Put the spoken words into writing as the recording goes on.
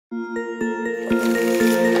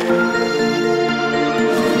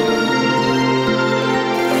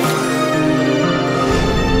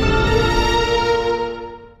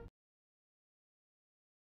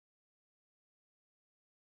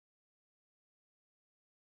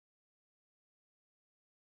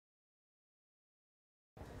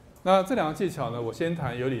那这两个技巧呢，我先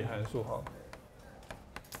谈有理函数好了。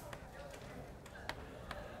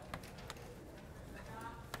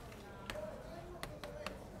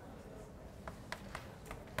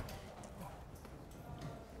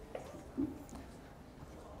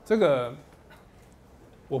这个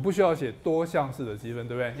我不需要写多项式的积分，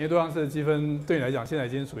对不对？因为多项式的积分对你来讲，现在已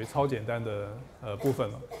经属于超简单的部分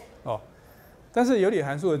了，哦。但是有理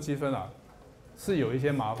函数的积分啊，是有一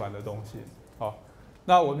些麻烦的东西，好。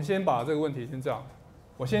那我们先把这个问题先这样，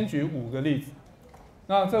我先举5个例子。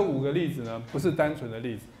那这5个例子呢，不是单纯的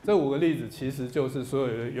例子，这5个例子其实就是所有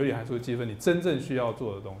有理函数的积分你真正需要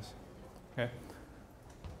做的东西。OK，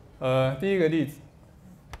 第一个例子，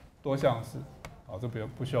多项式，好，这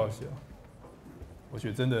不需要写了。我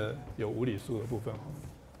写真的有无理数的部分，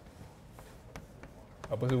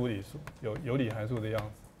不是无理数，有理函数的样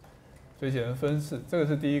子，所以写成分式，这个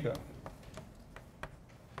是第一个。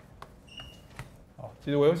其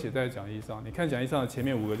实我有写在讲义上，你看讲义上的前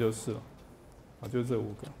面5个就是了，就是这5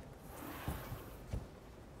个。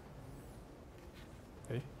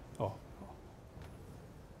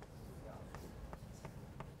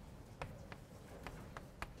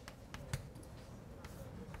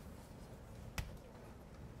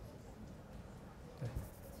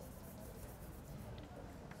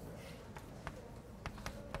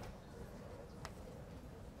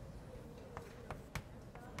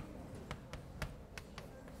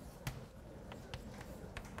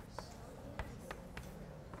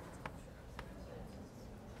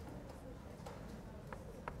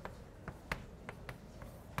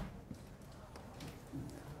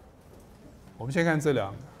我们先看这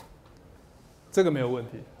两个，这个没有问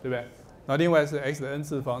题，对不对？然后另外是 x 的 n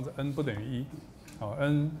次方，这 n 不等于1，好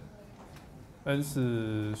 ，n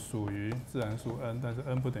是属于自然数 n， 但是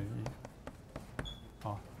n 不等于1，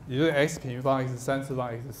好，也就是 x 平方、x 3次方、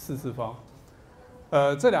x 4次方，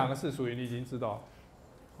这两个是属于你已经知道，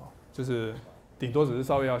好，就是顶多只是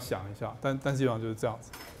稍微要想一下，但基本上就是这样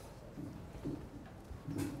子。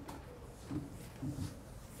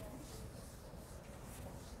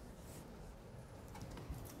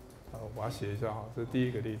我要写一下哈，这是第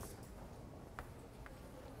一个例子。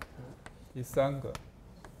第3个，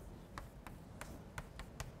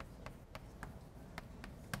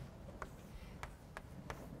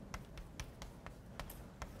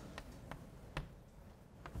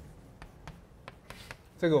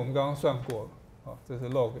这个我们刚刚算过了，啊，这是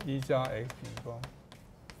log 1加 x 平方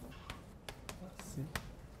c，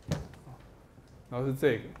 然后是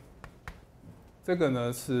这个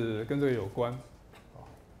呢是跟这个有关。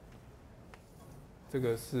这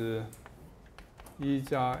个是1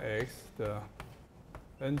加 x 的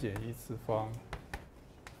n 减1次方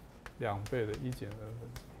2倍的1减2分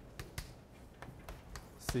之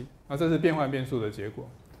c。那这是变换变数的结果。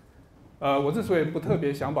我之所以不特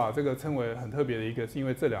别想把这个称为很特别的一个，是因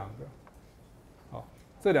为这两个，好，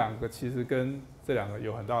这两个其实跟这两个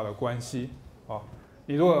有很大的关系。好，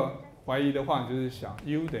你如果怀疑的话，你就是想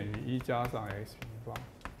u 等于1加上 x 平方，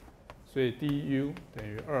所以 du 等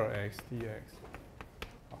于2x dx。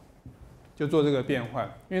就做这个变换，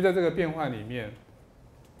因为在这个变换里面，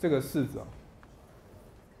这个式子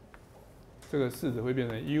会变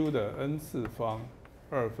成 u 的 n 次方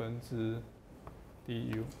2分之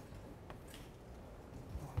du，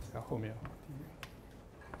 在后面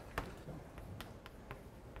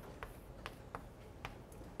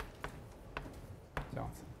这样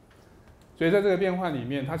子，所以在这个变换里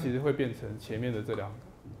面，它其实会变成前面的这两个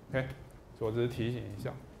 ，OK， 所以我只是提醒一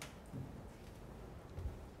下。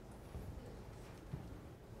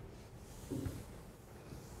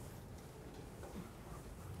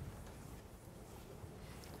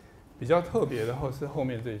比较特别的是后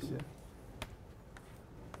面这些，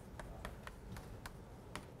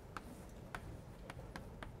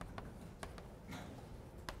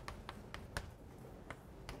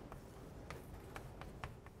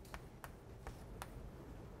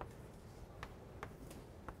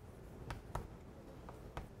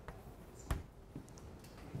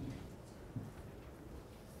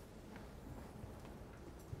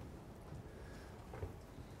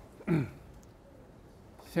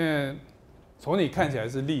现在从你看起来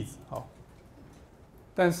是例子，好，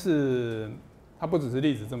但是它不只是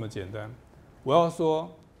例子这么简单。我要说，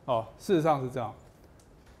事实上是这样。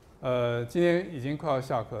今天已经快要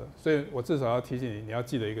下课了，所以我至少要提醒你，你要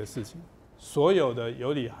记得一个事情，所有的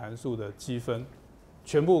有理函数的积分，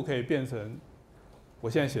全部可以变成我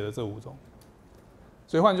现在写的这5种。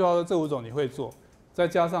所以换句话说，这5种你会做，再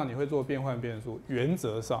加上你会做变换变数，原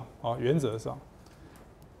则上，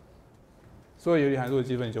所有有理函数的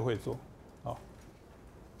积分你就会做，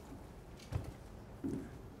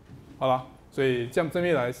好了，所以这样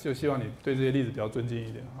一来，就希望你对这些例子比较尊敬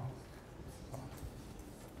一点哈。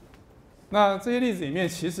那这些例子里面，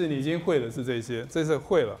其实你已经会的是这些，这是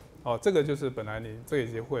会了，这个就是本来你这个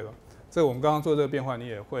已经会了，这个我们刚刚做这个变换你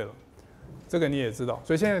也会了，这个你也知道，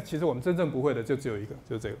所以现在其实我们真正不会的就只有一个，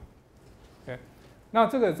就是这个。OK， 那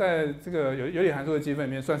这个在这个有理函数的积分里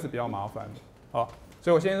面算是比较麻烦的，好，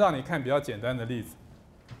所以我先让你看比较简单的例子。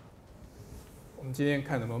我们今天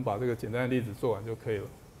看能不能把这个简单的例子做完就可以了。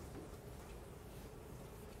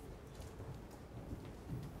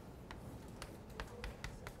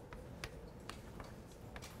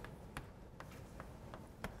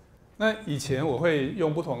那以前我会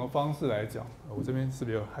用不同的方式来讲，我这边是不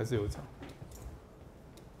是还是有讲？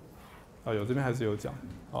有这边还是有讲，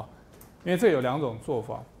因为这有2种做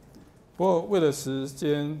法。不过为了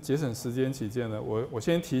节省时间起见呢，我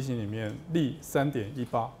先提醒里面例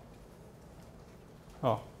 3.18，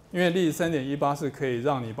 因为例 3.18 是可以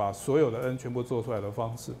让你把所有的 n 全部做出来的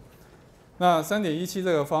方式。那 3.17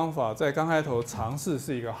 这个方法在刚开头尝试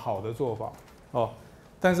是一个好的做法，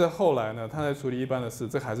但是后来呢，他在处理一般的事，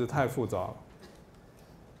这还是太复杂了。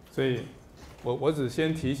所以我只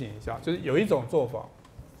先提醒一下，就是有一种做法，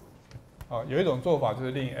有一种做法就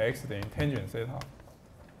是令 x 等于 tangent θ。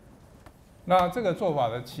那这个做法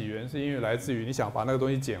的起源是因为来自于你想把那个东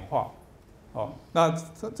西简化，那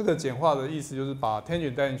这个简化的意思就是把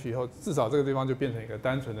tangent 带进去以后，至少这个地方就变成一个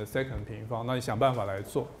单纯的 secant 平方，那你想办法来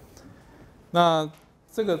做。那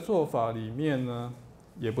这个做法里面呢，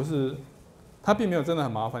也不是。它并没有真的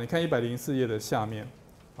很麻烦，你看104页的下面，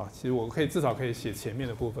其实我至少可以写前面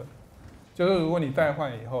的部分，就是如果你代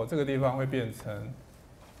换以后，这个地方会变成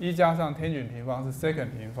1加上 tangent 平方是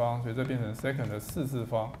secant 平方，所以这变成 secant 的4次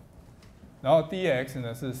方，然后 dx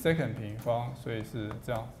呢是 secant 平方，所以是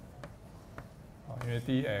这样，因为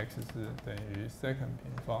dx 是等于 secant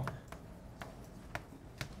平方，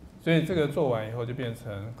所以这个做完以后就变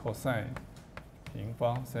成 cosine 平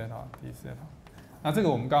方 θ d θ。那这个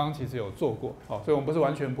我们刚刚其实有做过，所以我们不是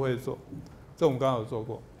完全不会做，这我们刚刚有做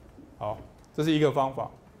过。好，这是一个方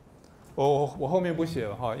法。我后面不写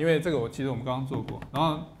了哈，因为这个其实我们刚刚做过，然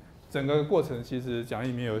后整个过程其实讲义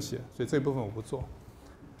里面有写，所以这部分我不做。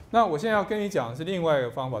那我现在要跟你讲的是另外一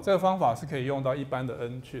个方法，这个方法是可以用到一般的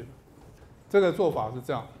n 去的。这个做法是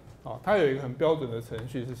这样，它有一个很标准的程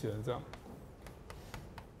序是写成这样，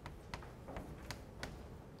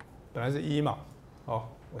本来是1嘛，好，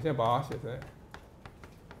我现在把它写成。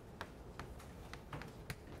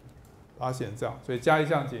把它写成这样，所以加一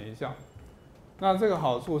项减一项。那这个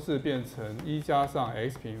好处是变成1加上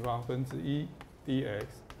x 平方分之1 dx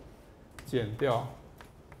减掉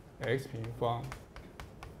x 平方，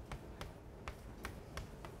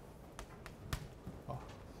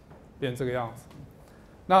变这个样子。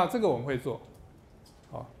那这个我们会做，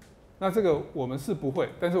那这个我们是不会，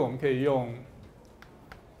但是我们可以用，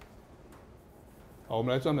我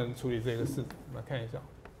们来专门处理这个式子，我们来看一下。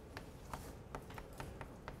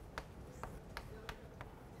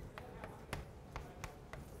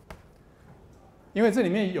因为这里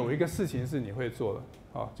面有一个事情是你会做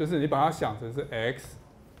的，就是你把它想成是 x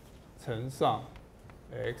乘上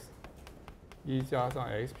x 1加上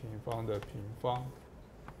x 平方的平方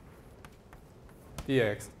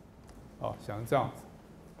dx， 想成这样子。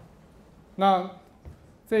那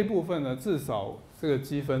这一部分呢，至少这个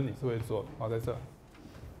积分你是会做的，在这。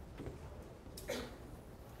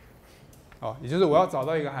也就是我要找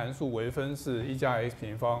到一个函数微分是1加 x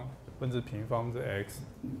平方分之平方分之 x。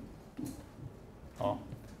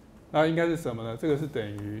那应该是什么呢？这个是等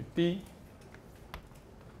于 d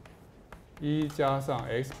 1加上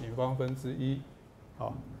x 平方分之1，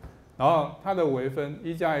然后它的微分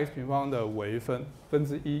1加 x 平方的微分分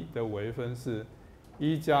之1的微分是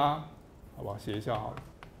1加，好吧，写一下好了。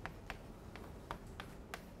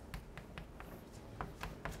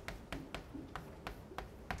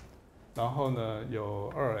然后呢有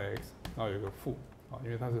 2x， 然后有一个负，因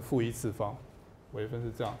为它是负1次方，微分是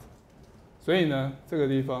这样子。所以呢，这个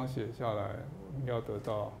地方写下来，我们要得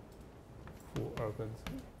到负2分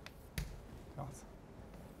之1，这样子。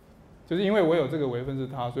就是因为我有这个微分是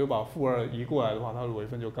它，所以我把负2移过来的话，它的微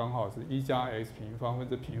分就刚好是1加 x 平方分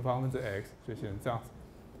之平方分之 x， 所以写成这样子。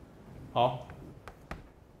好，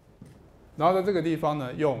然后在这个地方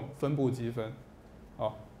呢，用分布积分，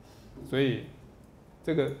所以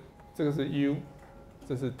这个是 u，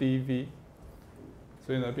 这是 dv，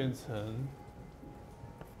 所以呢变成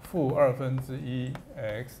负1/2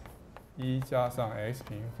 x 1加上 x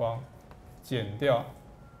平方减掉，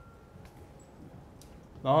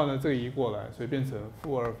然后呢这个移过来，所以变成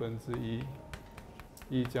负1/2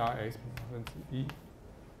 1加 x 平方分之1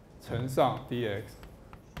乘上 dx。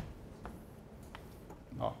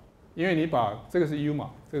好，因为你把这个是 u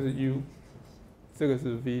嘛，这个是 u， 这个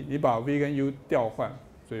是 v， 你把 v 跟 u 调换，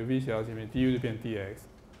所以 v 写到前面 ，du 就变 dx。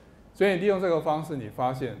所以你利用这个方式，你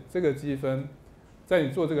发现这个积分在你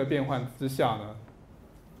做这个变换之下呢，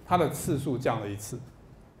它的次数降了1次。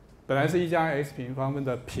本来是1加 x 平方分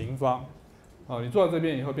的平方，哦，你做到这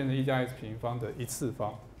边以后变成1加 x 平方的1次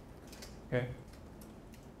方。OK，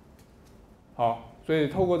 好，所以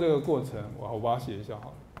透过这个过程，我把它写一下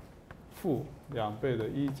好了，负2倍的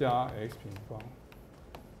1加 x 平方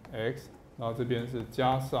x， 然后这边是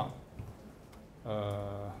加上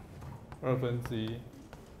1/2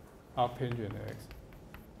 arctangent x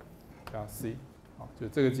加 c， 好，就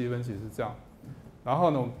这个积分其实是这样。然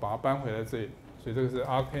后呢，我们把它搬回来这里，所以这个是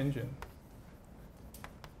arctangent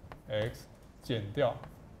x 减掉，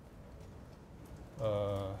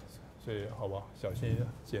所以好吧，小心一点，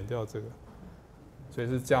减掉这个，所以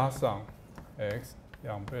是加上 x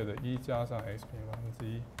 2倍的1加上 x 平方分之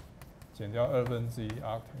1减掉1/2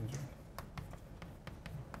 arctangent，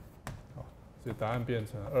 好，所以答案变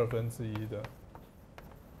成1/2的。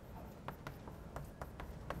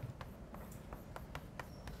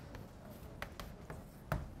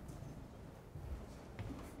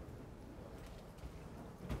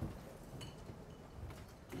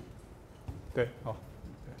对，好，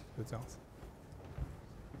对，就这样子。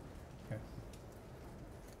Okay.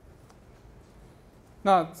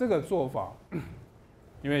 那这个做法，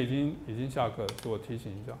因为已经下课了，所以我提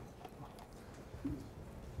醒一下。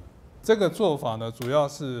这个做法呢，主要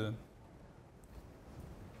是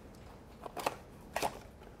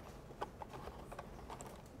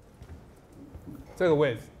这个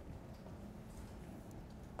位置。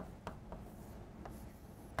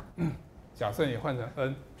假设你换成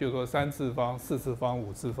n， 比如说3次方、4次方、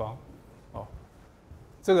5次方，哦，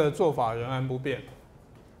这个做法仍然不变，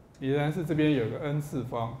你仍然是这边有个 n 次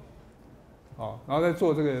方，哦，然后在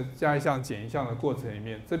做这个加一项减一项的过程里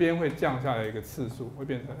面，这边会降下来一个次数，会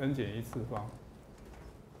变成 n 减1次方，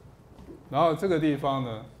然后这个地方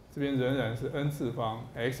呢，这边仍然是 n 次方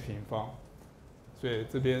x 平方，所以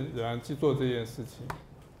这边仍然去做这件事情，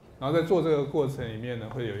然后在做这个过程里面呢，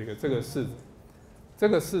会有一个这个式子。这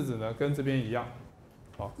个式子呢跟这边一样，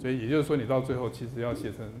好，所以也就是说你到最后其实要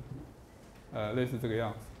写成类似这个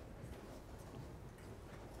样子，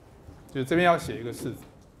就这边要写一个式子，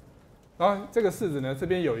然后这个式子呢这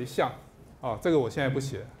边有一项，啊，这个我现在不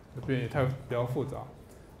写，这边也比较复杂，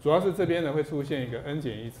主要是这边呢会出现一个 n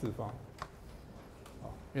减1次方，啊，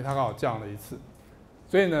因为它刚好降了1次，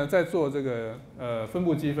所以呢在做这个分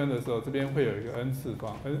布积分的时候，这边会有一个 n 次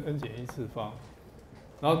方 n 减1次方。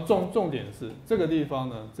然后重点是这个地方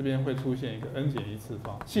呢，这边会出现一个 n 减1次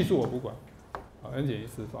方，系数我不管，啊 n 减1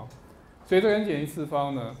次方，所以这个 n 减1次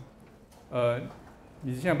方呢，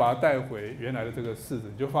你现在把它带回原来的这个式子，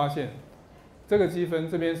你就发现这个积分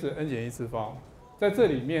这边是 n 减1次方，在这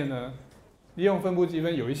里面呢，利用分布积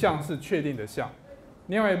分有一项是确定的项，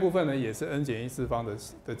另外一部分呢也是 n 减1次方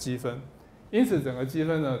的积分，因此整个积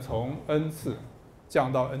分呢从 n 次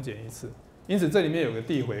降到 n 减1次，因此这里面有个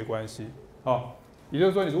递回关系，好。也就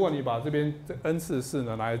是说，如果你把这边这 n 次式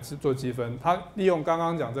呢拿来做积分，它利用刚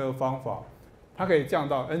刚讲这个方法，它可以降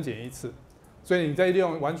到 n 减1次，所以你再利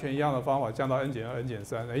用完全一样的方法降到 n 减2、n 减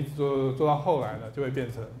3，一直做到后来呢，就会变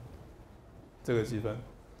成这个积分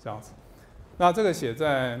这样子。那这个写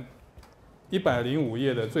在105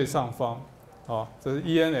页的最上方，啊，这是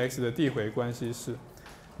ENX 的递回关系式。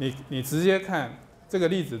你直接看这个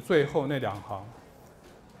例子最后那2行，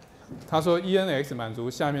他说 ENX 满足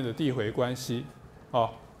下面的递回关系。哦，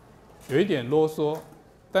有一点啰嗦，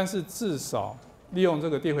但是至少利用这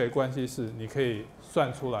个递回关系式，你可以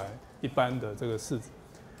算出来一般的这个式子。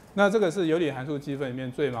那这个是有理函数积分里面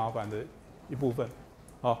最麻烦的一部分。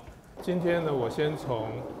好，今天呢，我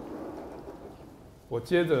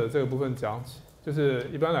接着这个部分讲起，就是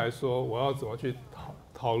一般来说，我要怎么去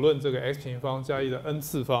讨论这个 x 平方加1的 n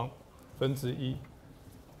次方分之1。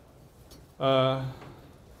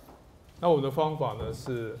那我们的方法呢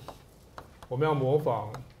是。我们要模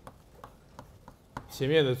仿前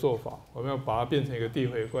面的做法，我们要把它变成一个递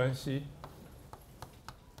回关系。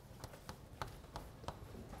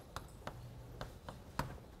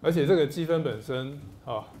而且这个积分本身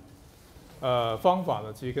啊，方法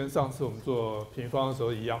呢，其实跟上次我们做平方的时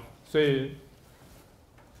候一样，所以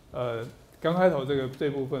刚开头这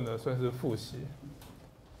部分呢算是复习。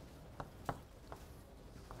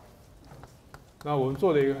那我们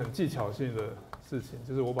做了一个很技巧性的事情，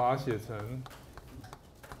就是我把它写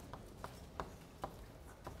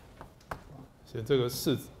这个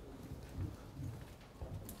式子，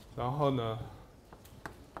然后呢，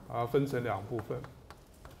把它分成2部分。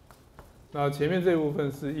那前面这部分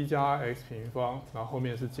是1加 x 平方，然后后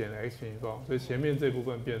面是减 x 平方，所以前面这部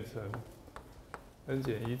分变成 n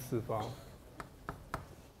减1次方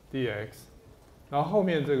dx， 然后后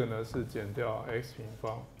面这个呢是减掉 x 平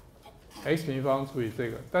方 ，x 平方除以这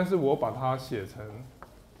个，但是我把它写成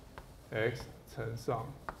x 乘上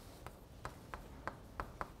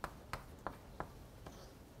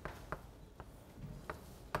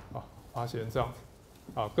把它写成这样子。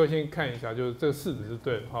好，各位先看一下，就是这个式子是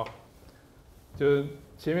对的哈。就是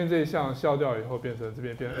前面这一项消掉以后，变成这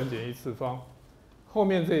边变成 n 减1次方。后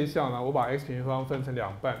面这一项呢，我把 x 平方分成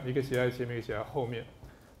2半，一个写在前面，一个写在后面。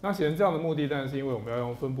那写成这样的目的，当然是因为我们要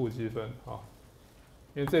用分布积分啊。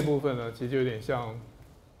因为这部分呢，其实就有点像，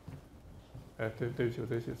对不起，我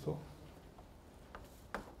这写错。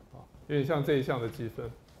有点像这一项的积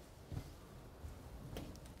分。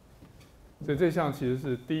所以这项其实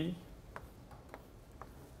是 d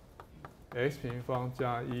x 平方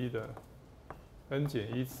加1的 n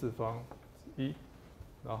减1次方1，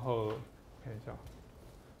然后看一下，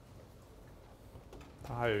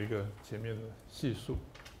它还有一个前面的系数，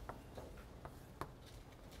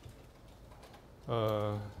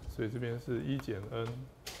所以这边是1减 n，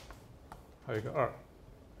 还有一个2，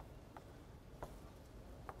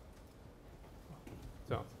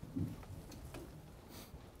这样子，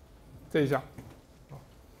这一项。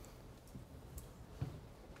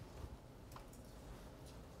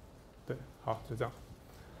好，就这样。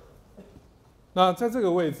那在这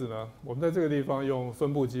个位置呢，我们在这个地方用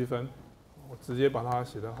分布积分，我直接把它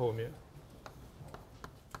写在后面。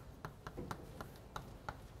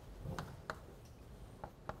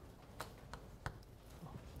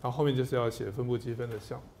然后后面就是要写分布积分的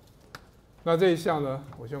项。那这一项呢，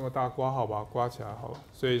我先用个大括号把它刮起来好了，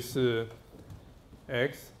所以是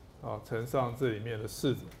x 乘上这里面的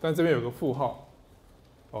式子，但这边有个负号，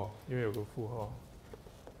因为有个负号。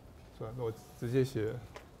那我直接写，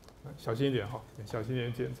小心一点哈，小心一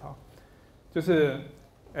点检查，就是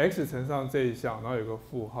x 乘上这一项，然后有个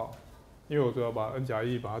负号，因为我都要把 n 加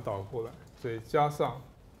1把它导过来，所以加上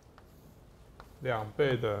2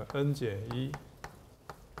倍的 n 减1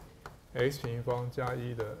 x 平方加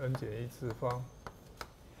1的 n 减1次方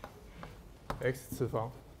x 次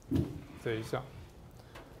方这一项，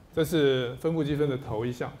这是分布积分的头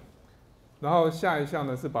一项，然后下一项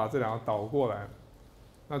呢是把这两个导过来。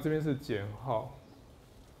那这边是减号，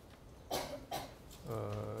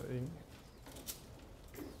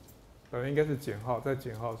应该是减号，再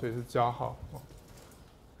减号，所以是加号，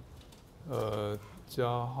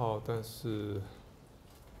加号，但是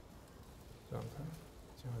这样看，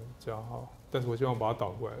加号，但是我希望把它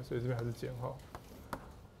导过来，所以这边还是减号，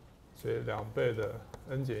所以2倍的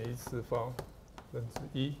n 减1次方分之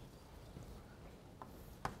1。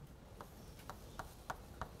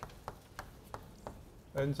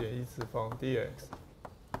n 减1次方 dx，OK，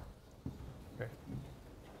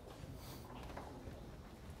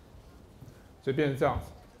 所以变成这样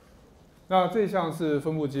子。那这项是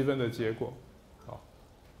分布积分的结果。好，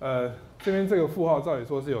这边这个负号照理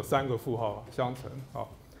说是有3个负号相乘，好，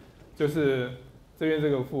就是这边这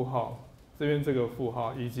个负号，这边这个负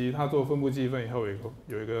号，以及它做分布积分以后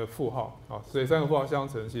有一个负号，啊，所以3个负号相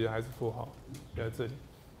乘其实还是负号，在这里。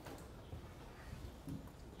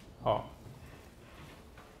好。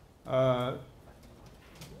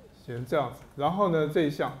先这样子，然后呢，这一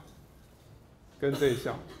项跟这一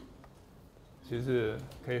项其实是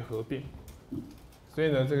可以合并，所以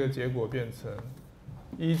呢，这个结果变成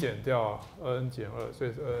1减掉 2n 减2，所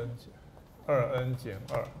以是2n 减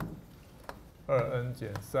2，2n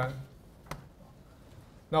减3。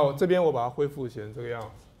那我这边我把它恢复成这个样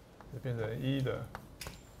子，就变成1的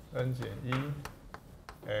n 减1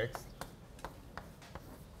 x。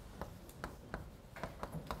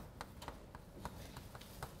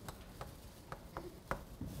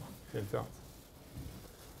变这样子，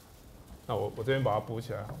那我这边把它补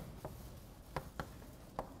起来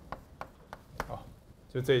好，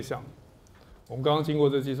就这一项，我们刚刚经过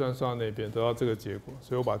这计算算到那边得到这个结果，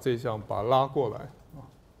所以我把这一项把它拉过来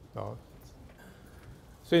然后，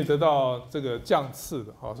所以得到这个降次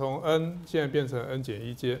的，好，从 n 现在变成 n 减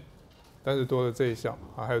1阶，但是多了这一项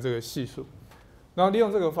还有这个系数，然后利用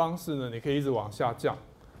这个方式呢，你可以一直往下降。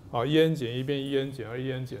1n 减1变1n 减2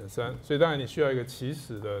 1n 减3，所以当然你需要一个起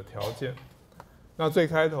始的条件。那最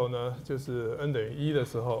开头呢，就是 n 等于1的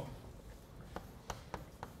时候，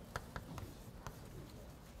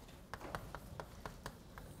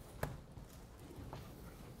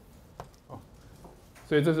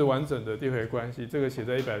所以这是完整的递回关系，这个写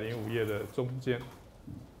在105页的中间，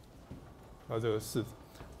到这个式子。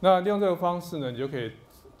那利用这个方式呢，你就可以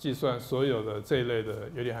计算所有的这一类的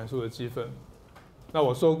有理函数的积分。那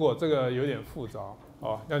我说过，这个有点复杂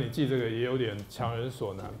哦，要你记这个也有点强人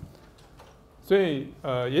所难。所以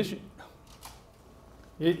也许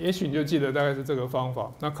你就记得大概是这个方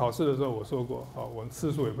法。那考试的时候我说过，好，我们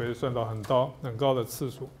次数也会算到很高的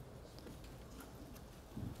次数。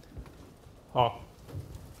好，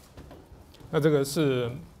那这个是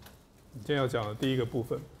今天要讲的第一个部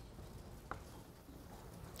分。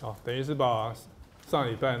好，等于是把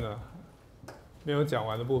上礼拜呢没有讲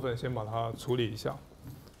完的部分先把它处理一下。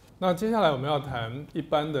那接下来我们要谈一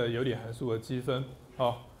般的有理函数的积分。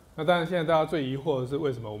好，那当然现在大家最疑惑的是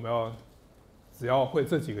为什么我们只要会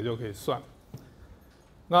这几个就可以算？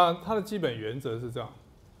那它的基本原则是这样：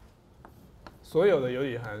所有的有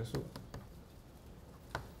理函数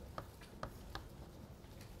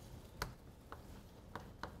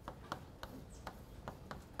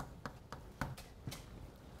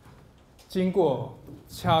经过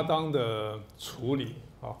恰当的处理，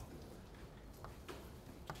好，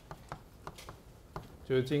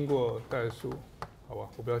就是经过代数，好吧，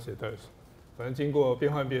我不要写代数，反正经过变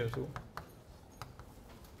换变数，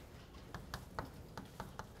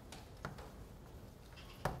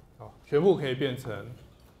好，全部可以变成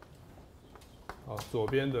好左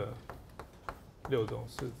边的6种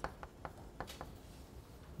式子。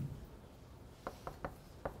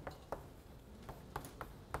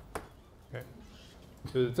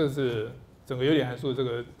就是这是整个有理函数这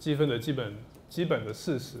个积分的基本的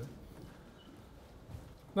事实。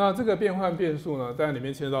那这个变换变数呢，当然里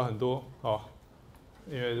面牵涉到很多哦，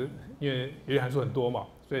因为有理函数很多嘛，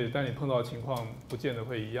所以当你碰到的情况不见得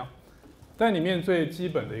会一样。但里面最基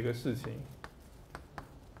本的一个事情，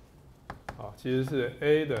啊，其实是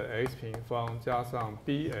a 的 x 平方加上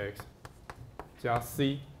bx 加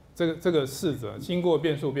c 这个式子，经过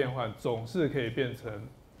变数变换总是可以变成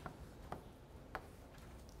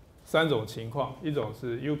3种情况，一种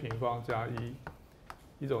是 u 平方加1，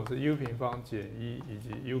一种是 u 平方减1，以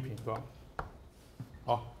及 u 平方。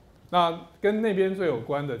好，那跟那边最有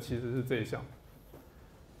关的其实是这一项。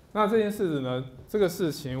那这件事子呢，这个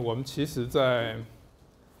事情我们其实在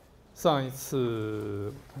上一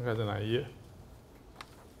次看看在哪一页，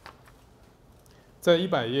在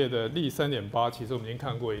100页的例 3.8， 其实我们已经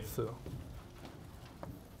看过一次了。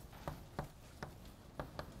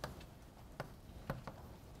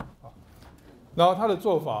然后它的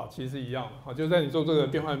做法其实一样，啊，就是在你做这个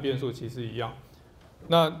变换变数其实一样。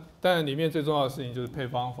那当然里面最重要的事情就是配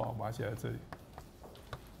方法，我把它写在这里。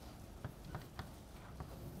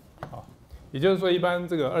好，也就是说，一般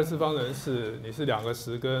这个2次方程式，你是2个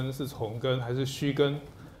实根，是重根还是虚根？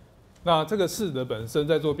那这个式子本身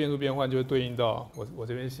在做变数变换，就会对应到我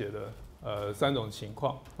这边写的3种情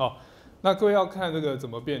况。好，那各位要看这个怎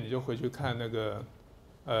么变，你就回去看那个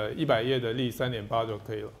100页的例 3.8 就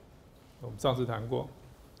可以了。我们上次谈过。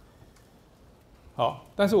好，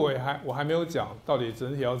但是我还没有讲到底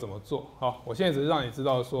整体要怎么做。好，我现在只是让你知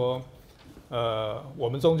道说，我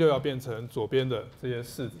们终究要变成左边的这些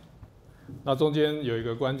式子。那中间有一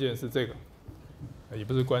个关键是这个，也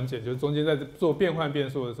不是关键，就是中间在做变换变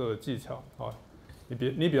数的时候的技巧。好，你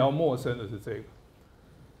比较陌生的是这个。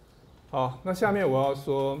好，那下面我要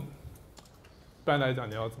说，一般来讲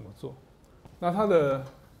你要怎么做？那它的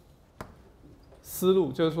思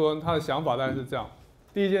路就是说，他的想法大概是这样：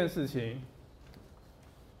第一件事情，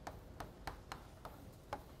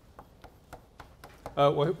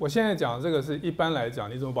我现在讲的这个是一般来讲，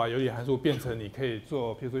你怎么把有理函数变成你可以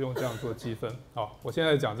做，譬如说用这样做积分。好，我现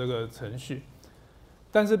在讲这个程序，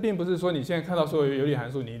但是并不是说你现在看到所有有理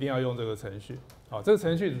函数，你一定要用这个程序。好，这个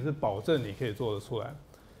程序只是保证你可以做得出来，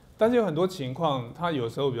但是有很多情况，它有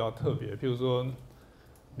时候比较特别，譬如说，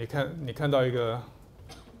你看到一个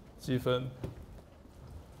积分。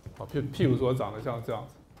好，譬如说长得像这样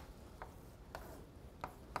子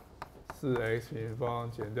，4x 平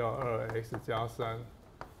方减掉2x 加3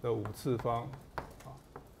的5次方，好，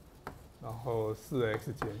然后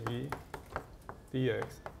4x 减1 dx，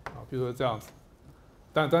 好，比如说这样子，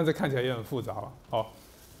但这看起来也很复杂了，好，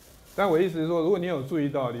但我意思是说，如果你有注意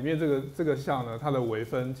到里面这个项呢，它的微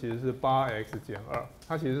分其实是8x 减2，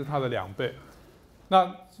它其实是它的2倍。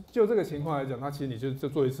那就这个情况来讲，它其实你就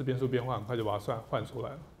做一次变数变换，很快就把它换出来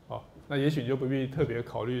了。好，那也许你就不必特别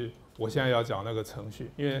考虑我现在要讲那个程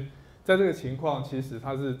序，因为在这个情况，其实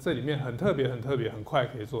它是这里面很特别、很快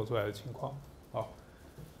可以做出来的情况。好，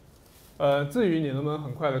至于你能不能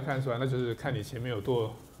很快的看出来，那就是看你前面有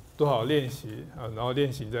多少练习啊，然后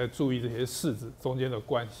练习你再注意这些式子中间的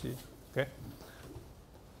关系。OK，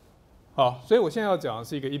好，所以我现在要讲的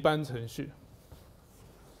是一个一般程序。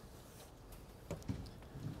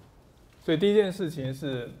所以第一件事情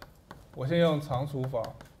是，我先用长除法，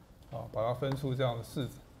把它分出这样的式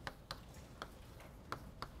子。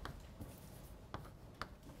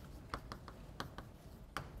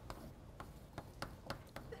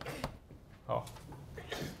好，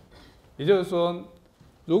也就是说，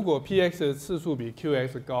如果 Px 的次数比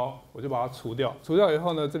Qx 高，我就把它除掉。除掉以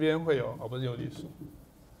后呢，这边会有不是有理数，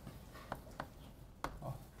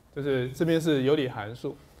就是这边是有理函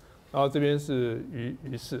数，然后这边是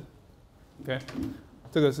余式。OK，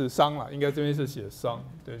 这个是商啦，应该这边是写商，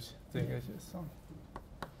对不起，这应该写商。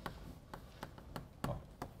好，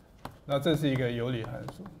那这是一个有理函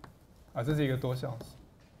数，这是一个多项式。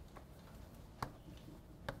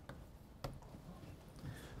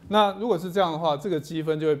那如果是这样的话，这个积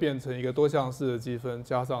分就会变成一个多项式的积分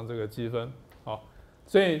加上这个积分。好，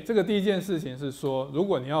所以这个第一件事情是说，如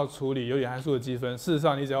果你要处理有理函数的积分，事实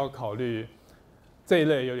上你只要考虑这一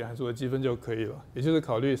类有理函数的积分就可以了，也就是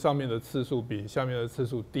考虑上面的次数比下面的次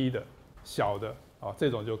数低的、小的，这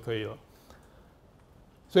种就可以了。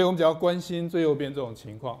所以我们只要关心最右边这种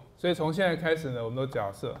情况。所以从现在开始呢，我们都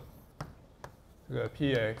假设这个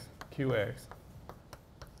Px、Qx，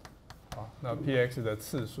 那 Px 的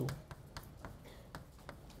次数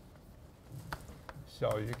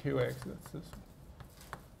小于 Qx 的次数。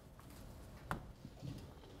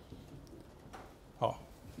好。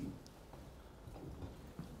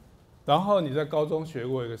然后你在高中学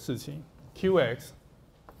过一个事情 ，Qx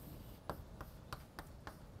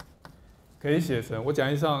可以写成，我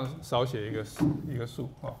讲义上少写一个数，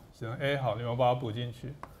写成 a 好，你们把它补进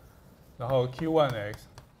去，然后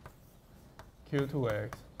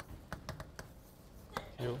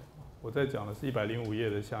Q1x、Q2x、Q， 我在讲的是105页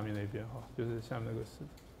的下面那边就是下面那个式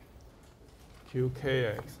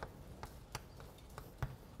 ，QKx。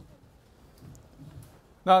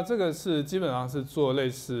那这个是基本上是做类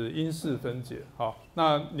似因式分解，好，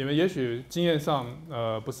那你们也许经验上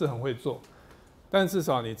不是很会做，但至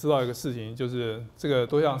少你知道一个事情，就是这个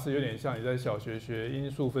多项式有点像你在小学学因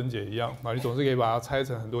数分解一样，你总是可以把它拆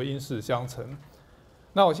成很多因式相乘。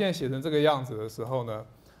那我现在写成这个样子的时候呢，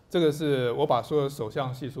这个是我把所有首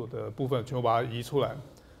项系数的部分全部把它移出来，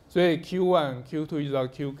所以 Q1、Q2 一直到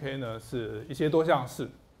QK 呢是一些多项式，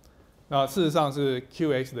那事实上是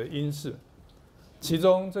QX 的因式。其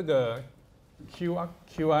中这个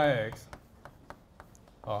QIX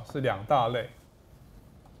是两大类。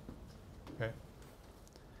OK，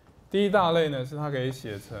 第一大类呢是它可以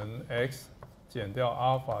写成 x 减掉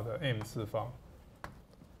阿尔法的 m 次方，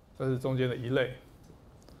这是中间的一类。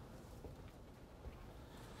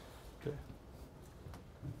对，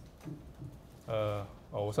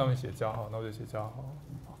我上面写加号，那我就写加号。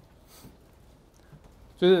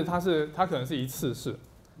就是它可能是一次式。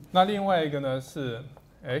那另外一个呢是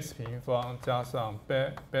x 平方加上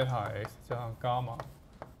贝塔 x 加上伽马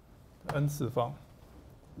n 次方。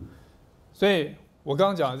所以我刚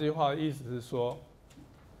刚讲的这句话的意思是说，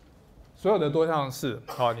所有的多项式，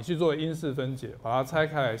你去做因式分解，把它拆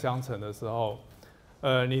开来相乘的时候，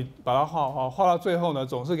你把它画到最后呢，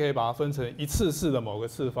总是可以把它分成一次式的某个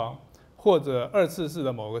次方，或者二次式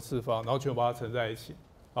的某个次方，然后全部把它乘在一起，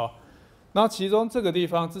好。那其中这个地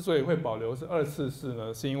方之所以会保留是二次式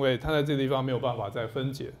呢，是因为它在这个地方没有办法再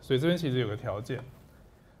分解，所以这边其实有个条件，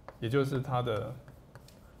也就是它的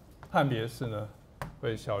判别式呢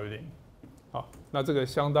会小于0。好，那这个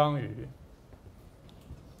相当于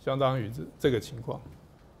这个情况，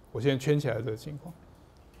我先圈起来这个情况。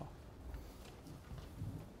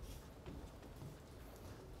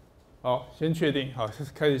好，先确定，好，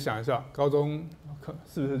开始想一下，高中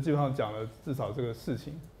是不是基本上讲了至少这个事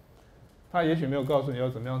情？他也许没有告诉你要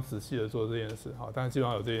怎么样仔细的做这件事，但是基本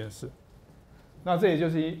上有这件事。那这也就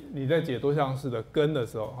是你在解多项式的根的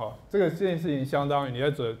时候，这件事情相当于你在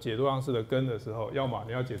解多项式的根的时候，要么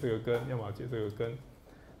你要解这个根，要么解这个根。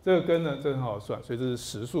这个根呢，这很好算，所以这是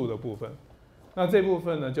实数的部分。那这部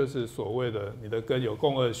分呢，就是所谓的你的根有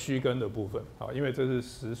共2虚根的部分，因为这是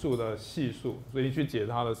实数的系数，所以你去解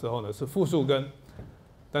它的时候呢是复数根，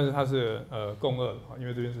但是它是共2，因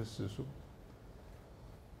为这边是实数。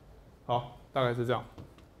好，大概是这样。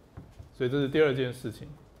所以这是第二件事情。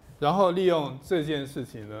然后利用这件事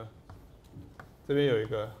情呢，这边有一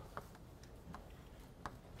个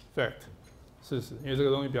fact 事实，因为这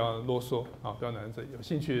个东西比较啰嗦比较难整，有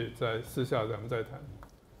兴趣在私下咱们再谈。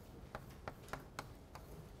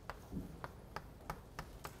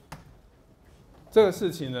这个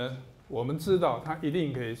事情呢，我们知道它一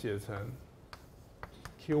定可以写成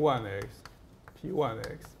Q1x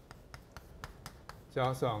P1x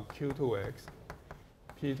加上 Q2x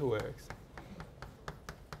P2x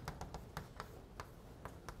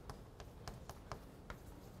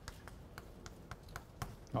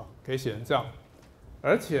好，可以写成这样。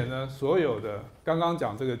而且呢，所有的刚刚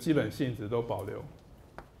讲这个基本性质都保留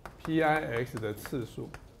 ，pix 的次数，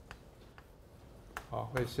好，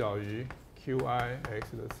会小于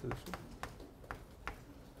qix 的次数，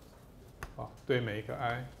好，对每一个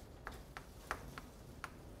i，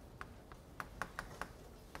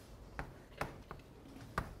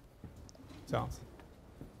 这样子。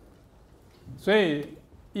所以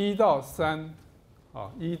1到3，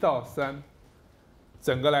啊，1到3，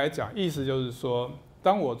整个来讲，意思就是说，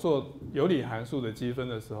当我做有理函数的积分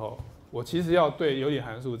的时候，我其实要对有理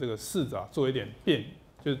函数这个式子做一点变，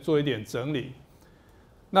就是做一点整理。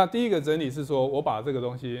那第一个整理是说，我把这个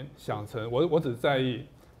东西想成我只在意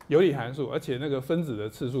有理函数，而且那个分子的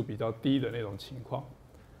次数比较低的那种情况。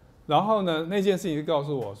然后呢，那件事情就告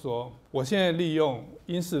诉我说，我现在利用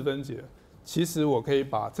因式分解，其实我可以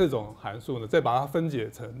把这种函数呢，再把它分解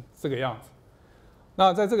成这个样子。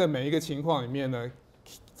那在这个每一个情况里面呢，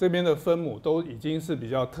这边的分母都已经是比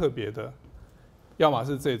较特别的，要么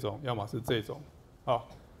是这种，要么是这种，好。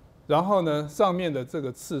然后呢，上面的这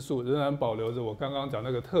个次数仍然保留着我刚刚讲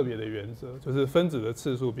那个特别的原则，就是分子的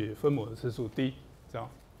次数比分母的次数低，这样。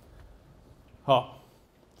好，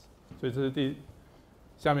所以这是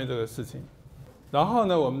下面这个事情。然后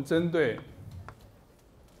呢，我们针对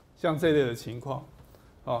像这类的情况，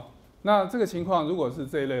好，那这个情况如果是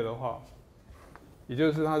这一类的话，也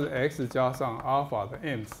就是它是 x 加上阿尔法的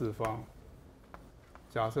m 次方，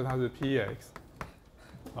假设它是 px，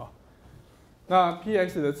 好，那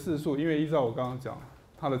px 的次数，因为依照我刚刚讲，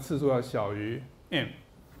它的次数要小于 m，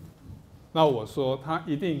 那我说它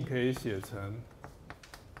一定可以写成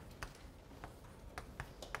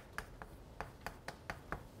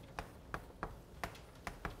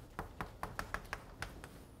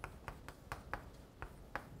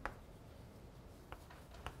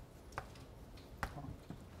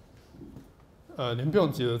你们不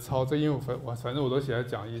用急着抄，这因为反正我都写在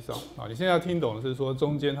讲义上啊。你现在要听懂的是说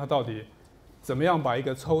中间它到底怎么样把一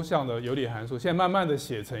个抽象的有理函数，现在慢慢的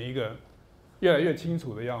写成一个越来越清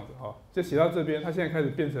楚的样子哈。就写到这边，它现在开始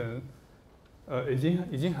变成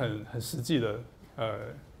已经很实际的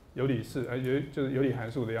有理式就是有理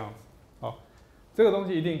函数的样子。好，这个东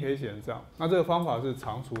西一定可以写成这样。那这个方法是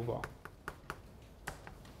常除法。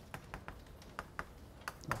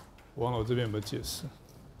我忘了我这边有没有解释。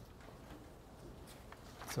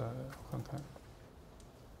再看看，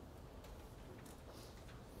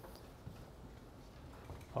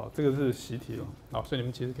好，这个是习题了，好，所以你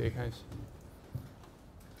们其实可以看习。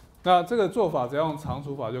那这个做法只要用常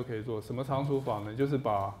除法就可以做。什么常除法呢？就是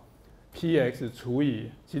把 px 除以，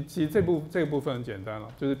其实这个部分很简单了，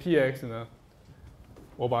就是 px 呢，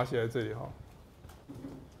我把它写在这里哈。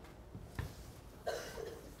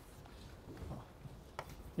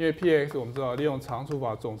因为 px 我们知道利用常除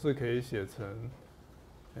法总是可以写成。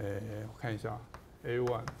我看一下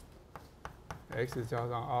 ，a1 x 加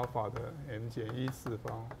上阿尔法的 m 减1次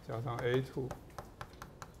方加上 a2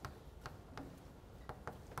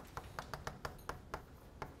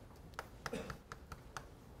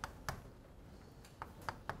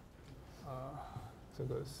 这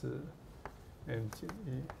个是 m 减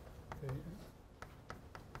1 a，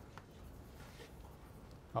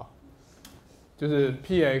 好，就是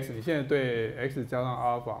px 你现在对 x 加上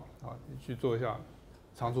阿尔法啊，你去做一下。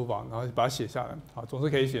常除法，然后把它写下来，好，总是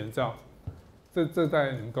可以写成这样。这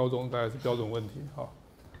在你们高中大概是标准问题，好。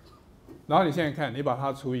然后你现在看，你把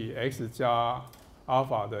它除以 x 加阿尔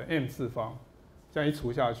法的 m 次方，这样一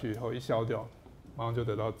除下去以后一消掉，马上就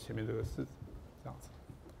得到前面这个式子，这样子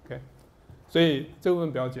 ，OK。所以这部分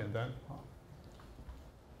比较简单，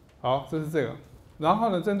好，这是这个。然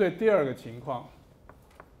后呢，针对第二个情况。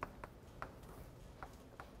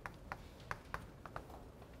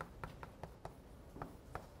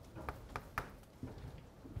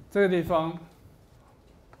这个地方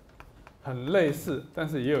很类似，但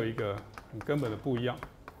是也有一个很根本的不一样。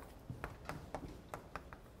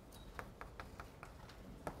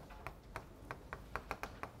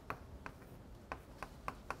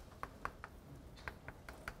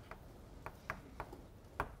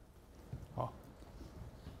好，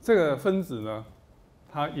这个分子呢，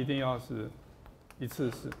它一定要是一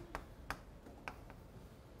次式。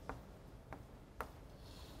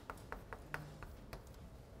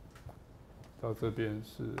到这边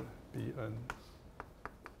是 Bn，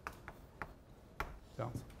 这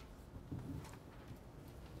样子。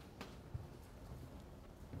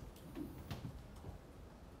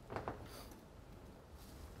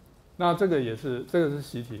那这个是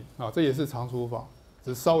习题啊，这也是常除法，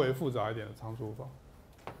只是稍微复杂一点的常除法。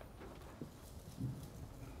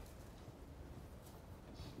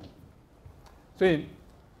所以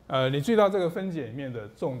你注意到这个分解里面的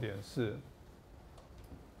重点是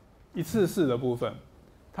一次式的部分，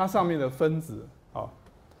它上面的分子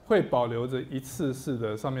会保留着一次式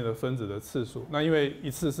的上面的分子的次数。那因为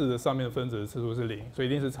一次式的上面的分子的次数是0，所以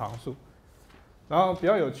一定是常数。然后比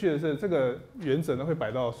较有趣的是，这个原则呢会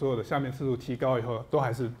摆到所有的下面次数提高以后都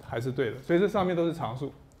还是对的，所以这上面都是常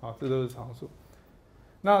数这都是常数。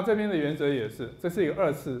那这边的原则也是，这是一个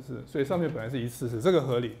2次式，所以上面本来是1次式，这个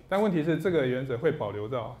合理。但问题是这个原则会保留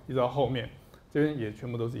到一直到后面，这边也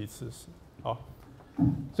全部都是1次式。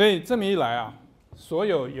所以这么一来所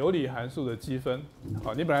有有理函数的积分，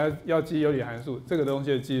你本来要积有理函数这个东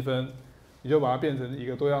西的积分，你就把它变成一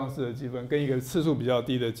个多样式的积分，跟一个次数比较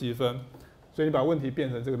低的积分。所以你把问题变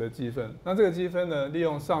成这个的积分，那这个积分呢，利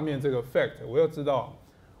用上面这个 fact， 我又知道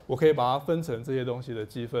我可以把它分成这些东西的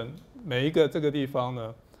积分。每一个这个地方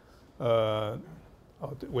呢，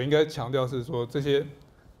对，我应该强调是说这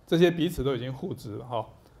些彼此都已经互质了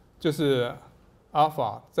就是阿尔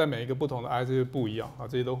法在每一个不同的 i 这些不一样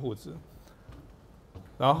这些都互质。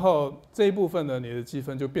然后这一部分呢，你的积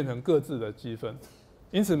分就变成各自的积分。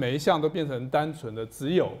因此每一项都变成单纯的，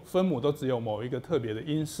只有分母都只有某一个特别的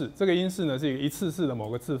因式。这个因式呢是一个1次式的某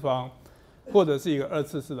个次方，或者是一个2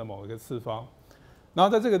次式的某一个次方。然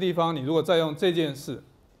后在这个地方，你如果再用这件事，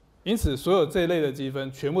因此所有这一类的积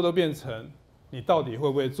分全部都变成你到底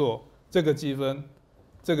会不会做这个积分、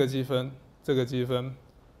这个积分、这个积分、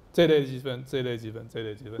这类积分、这类积分、这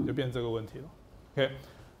类积分，就变成这个问题了。OK，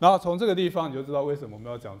 然后从这个地方你就知道为什么我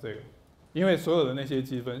们要讲这个，因为所有的那些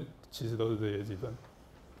积分其实都是这些积分。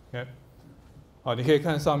OK， 你可以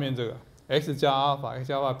看上面这个 x 加阿尔法 x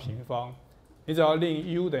加阿尔法平方，你只要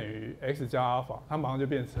令 u 等于 x 加阿尔法，它马上就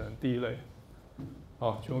变成第一类，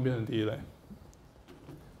全部变成第一类。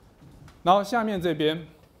然后下面这边，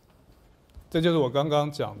这就是我刚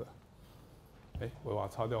刚讲的，我把它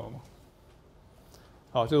擦掉了吗？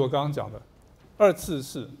就是我刚刚讲的2次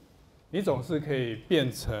式，你总是可以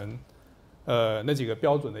变成那几个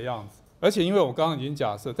标准的样子，而且因为我刚刚已经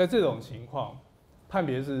假设，在这种情况。判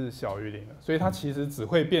别是小于0的，所以它其实只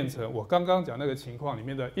会变成我刚刚讲那个情况里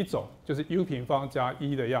面的一种，就是 u 平方加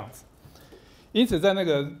1的样子。因此在那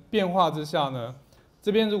个变化之下呢，这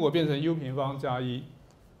边如果变成 u 平方加1，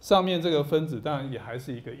上面这个分子当然也还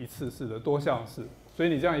是一个1次式的多项式，所以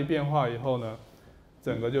你这样一变化以后呢，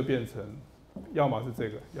整个就变成要么是这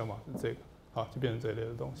个，要么是这个，就变成这一类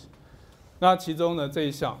的东西。那其中呢这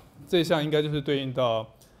一项应该就是对应到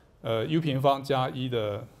u 平方加1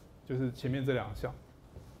的。就是前面这2项，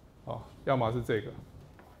要么是这个，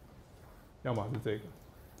要么是这个，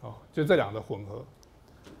就这2个混合。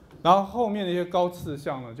然后后面的一些高次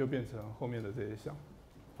项呢，就变成后面的这些项，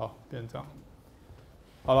变成这样。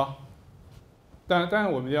好了，当然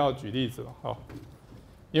我们要举例子了，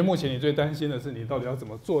因为目前你最担心的是你到底要怎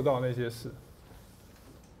么做到那些事。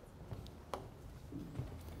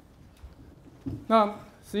那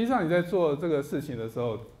实际上你在做这个事情的时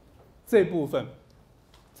候，这部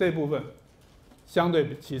分相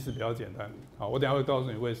对其实比较简单。我等一下会告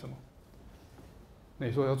诉你为什么。那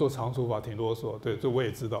你说要做常除法挺啰嗦，对，这我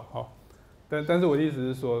也知道。但是我的意思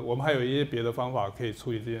是说，我们还有一些别的方法可以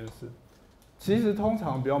处理这件事。其实通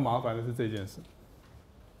常比较麻烦的是这件事。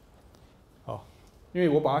因为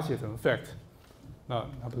我把它写成 fact， 那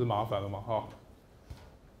它不是麻烦了吗？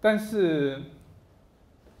但是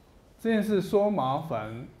这件事说麻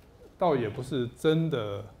烦，倒也不是真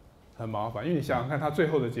的。很麻烦，因为你想想看，它最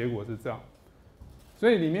后的结果是这样，所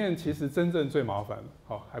以里面其实真正最麻烦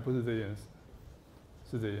的，还不是这件事，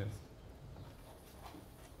是这件事，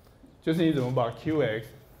就是你怎么把 QX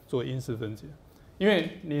做因式分解，因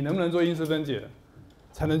为你能不能做因式分解，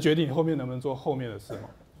才能决定你后面能不能做后面的事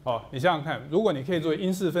嘛。你想想看，如果你可以做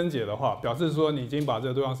因式分解的话，表示说你已经把这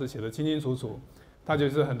个多项式写得清清楚楚，它就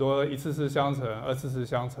是很多1次式相乘、2次式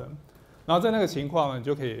相乘，然后在那个情况呢，你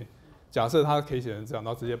就可以。假设它可以写成这样，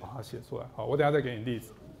然后直接把它写出来。我等一下再给你例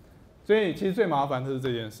子。所以其实最麻烦的是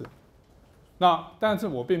这件事。但是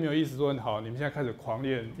我并没有意思说，你们现在开始狂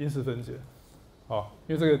练因式分解，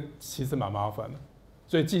因为这个其实蛮麻烦的。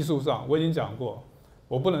所以技术上我已经讲过，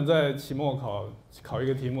我不能在期末考一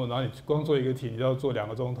个题目，然后你光做一个题，你就要做2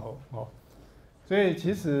个钟头。所以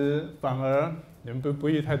其实反而你们不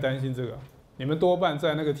必太担心这个，你们多半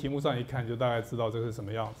在那个题目上一看，就大概知道这是什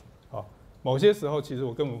么样子。某些时候，其实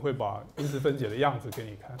我根本会把因式分解的样子给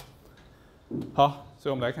你看。好，所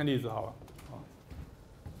以我们来看例子好了。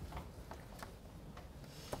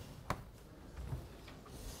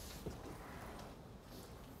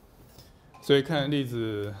所以看例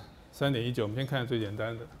子3.19，我们先看最简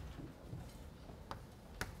单的。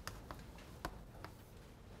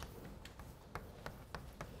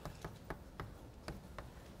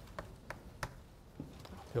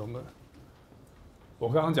我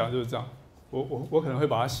刚刚讲的就是这样，我可能会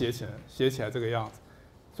把它写起来这个样子，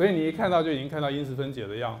所以你一看到就已经看到因式分解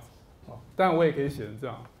的样子。当然我也可以写成这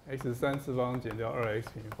样 ，x3 次方减掉 2x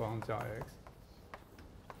平方加 x。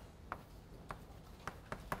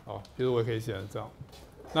好，其实我也可以写成这样。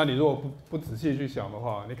那你如果不仔细去想的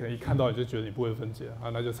话，你可能一看到你就觉得你不会分解啊，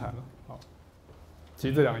那就惨了。好，其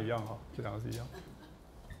实这两个一样哈，这两个是一样。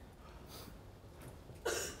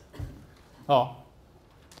好，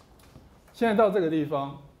现在到这个地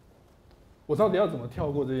方，我到底要怎么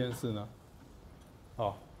跳过这件事呢？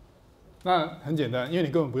好，那很简单，因为你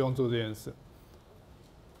根本不用做这件事。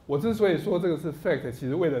我之所以说这个是 fact， 其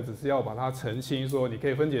实为的只是要把它澄清，说你可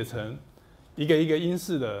以分解成一个一个因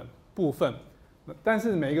式的部分，但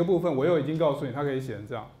是每一个部分我又已经告诉你它可以写成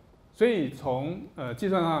这样，所以从计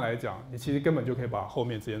算上来讲，你其实根本就可以把后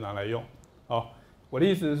面直接拿来用。好，我的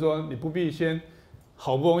意思是说，你不必先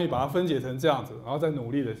好不容易把它分解成这样子，然后再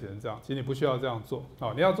努力的写成这样，其实你不需要这样做。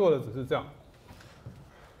好，你要做的只是这样，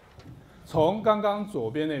从刚刚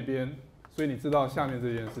左边那边，所以你知道下面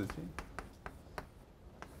这件事情。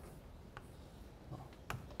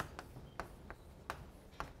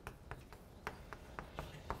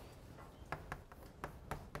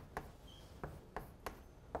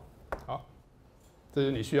这是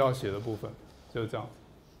你需要写的部分，就是这样。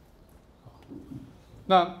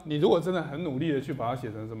那你如果真的很努力的去把它写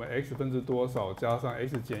成什么 x 分之多少加上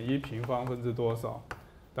x 减1平方分之多少，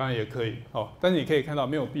当然也可以。好，但是你可以看到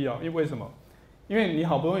没有必要，因为为什么？因为你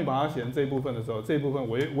好不容易把它写成这一部分的时候，这一部分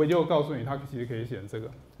我就告诉你，它其实可以写成这个，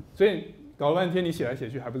所以搞了半天你写来写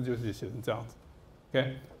去，还不是就是写成这样子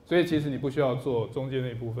 ？OK， 所以其实你不需要做中间那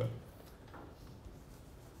一部分。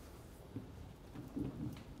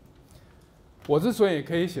我之所以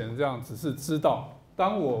可以写成这样，只是知道，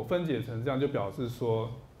当我分解成这样，就表示说，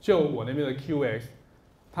就我那边的 qx，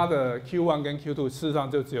 它的 q1 跟 q2 事实上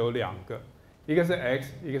就只有两个，一个是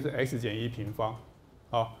x， 一个是 x 减1平方。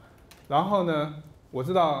好，然后呢，我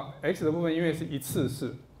知道 x 的部分因为是一次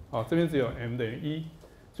式，好，这边只有 m 等于1，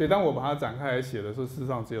所以当我把它展开来写的时候，事实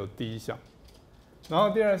上只有第一项。然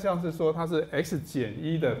后第二项是说它是 x 减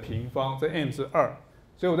1的平方，这 m 是2。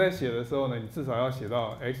所以我在写的时候呢，你至少要写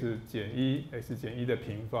到 x 减1的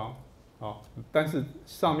平方，好，但是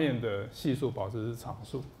上面的系数保持是常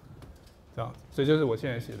数，这样子，所以就是我现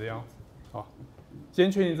在写的样子，好，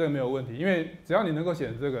先确定这个没有问题，因为只要你能够写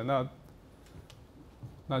成这个，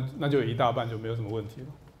那就有一大半就没有什么问题了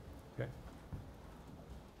 ，OK。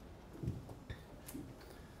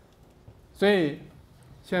所以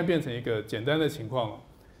现在变成一个简单的情况了，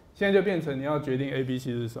现在就变成你要决定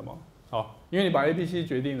A、B、C 是什么。好，因为你把 A、B、C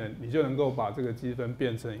决定了，你就能够把这个积分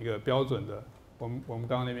变成一个标准的，我们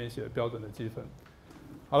刚刚那边写的标准的积分。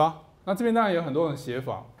好了，那这边当然有很多种写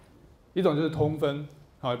法，一种就是通分，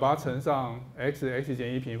好，把它乘上 x 减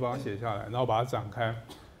1平方写下来，然后把它展开。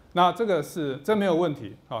那这没有问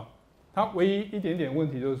题，好，它唯一一点点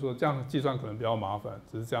问题就是说这样计算可能比较麻烦，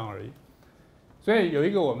只是这样而已。所以有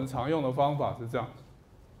一个我们常用的方法是这样，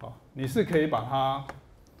好，你是可以把它，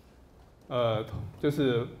就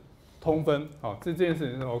是通分，好，这件事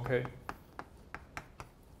情是 OK。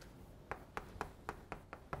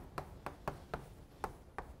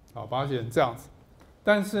好，把它写成这样子。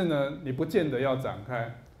但是呢，你不见得要展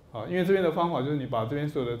开，好，因为这边的方法就是你把这边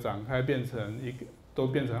所有的展开变成都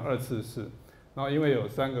变成二次式，然后因为有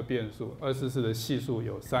3个变数，二次式的系数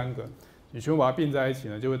有3个，你全部把它并在一起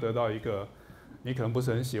呢，就会得到一个你可能不是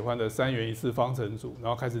很喜欢的3元一次方程组，然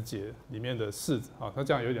后开始解里面的式子，好，它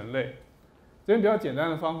这样有点累。这边比较简单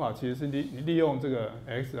的方法其实是你利用这个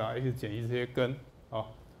x 啊、x 减1这些根，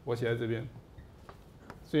好，我写在这边，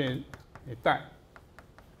所以你代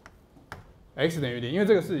x 等于0，因为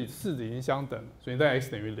这个式子已经相等，所以你代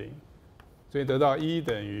x 等于0，所以得到1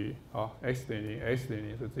等于好 x 等于0 ，x 等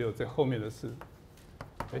于0是只有这后面的式。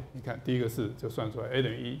你看第一个式就算出来 a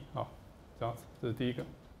等于1，好，这样子，这是第一个。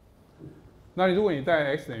那如果你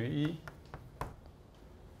代 x 等于1，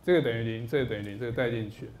这个等于0，这个等于0，这个代进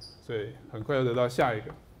去，所以很快就得到下一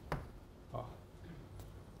个，啊，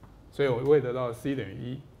所以我会得到 c 等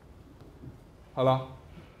于1。好了，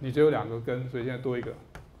你只有2个根，所以现在多一个，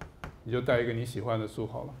你就代一个你喜欢的数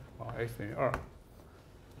好了，啊 x 等于2。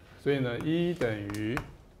所以呢，1等于，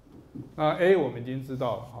那 a 我们已经知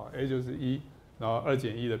道了，好 ，a 就是1，然后2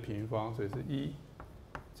减1的平方，所以是1，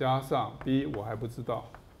加上 b 我还不知道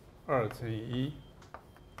，2乘以1。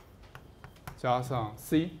加上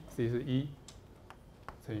c 是1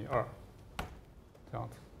乘以2，这样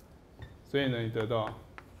子，所以呢，你得到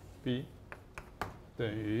b 等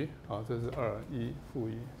于，好，这是2，1负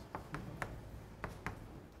1，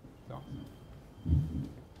这样子。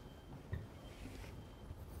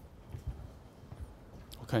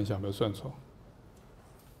看一下有没有算错。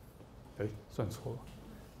哎，算错了，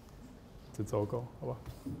真糟糕，好吧？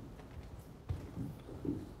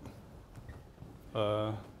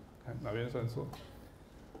看哪边算错？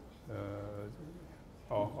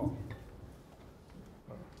好。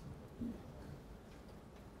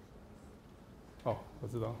哦，我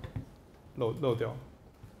知道，漏掉。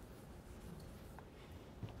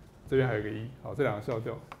这边还有个1，好，这两个消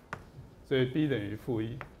掉，所以 b 等于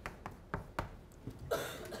-1。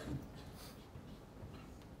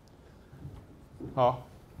好，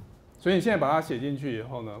所以你现在把它写进去以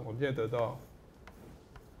后呢，我们现在得到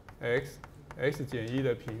x 减1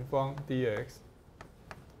的平方 dx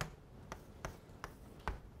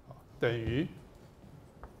等于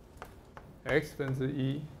x 分之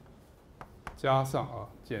1加上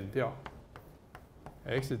减掉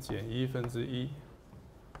x 减1分之1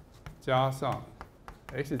加上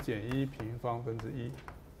x 减1平方分之1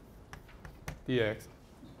 dx。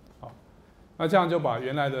好，那这样就把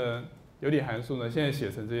原来的有理函数呢，现在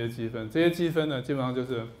写成这些积分。这些积分呢，基本上就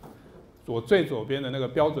是我最左边的那个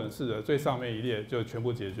标准式的最上面一列就全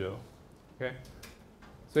部解决了。OK，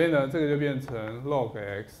 所以呢，这个就变成 log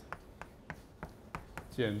x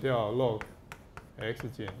减掉 log x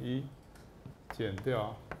减1减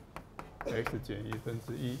掉 x 减1分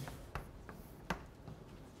之1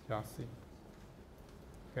加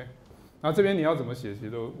c。OK， 那这边你要怎么写其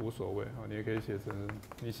实都无所谓啊，你也可以写成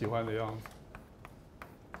你喜欢的样子。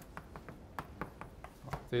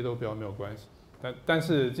这些都不要没有关系，但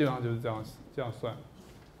是基本上就是这样算。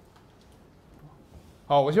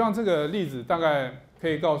好，我希望这个例子大概可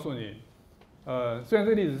以告诉你，虽然这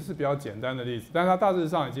个例子是比较简单的例子，但是它大致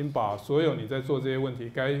上已经把所有你在做这些问题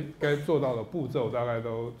该做到的步骤大概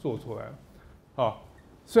都做出来了。好，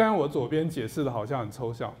虽然我左边解释的好像很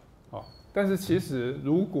抽象，好，但是其实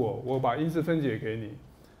如果我把因式分解给你，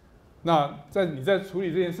那你在处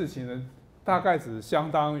理这件事情呢，大概只相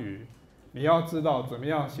当于你要知道怎么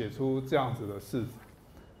样写出这样子的式子，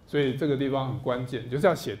所以这个地方很关键，就是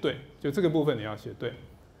要写对，就这个部分你要写对。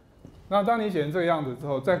那当你写成这个样子之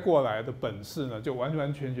后，再过来的本事呢，就完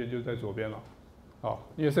完全全就在左边了。好，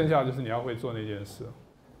因为剩下就是你要会做那件事。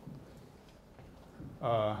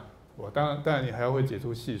当然你还要会解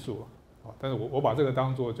出系数，好，但是我把这个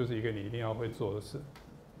当做就是一个你一定要会做的事。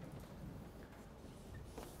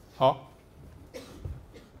好。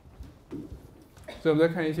所以我们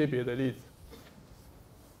再看一些别的例子，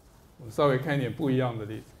我们稍微看一点不一样的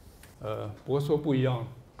例子。不过说不一样，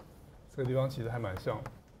这个地方其实还蛮像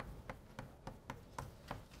的。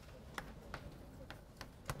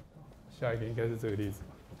下一个应该是这个例子。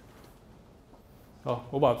好，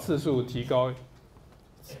我把次数提高，然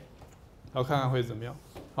后看看会怎么样。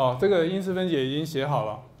好，这个因式分解已经写好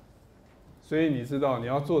了，所以你知道你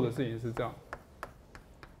要做的事情是这样。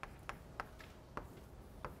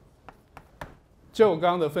就刚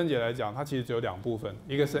刚的分解来讲，它其实只有2部分，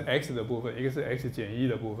一个是 x 的部分，一个是 x 减1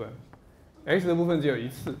的部分。x 的部分只有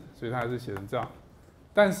1次，所以它还是写成这样。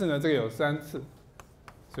但是呢，这个有3次，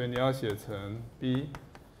所以你要写成 b。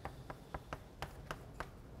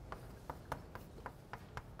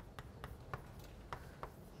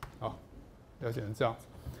好，要写成这样子。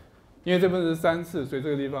因为这份是3次，所以这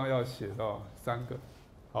个地方要写到3个。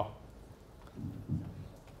好。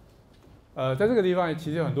在这个地方，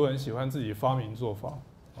其实有很多人喜欢自己发明做法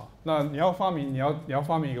啊。那你要发明，你要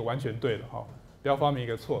发明一个完全对的哈，不要发明一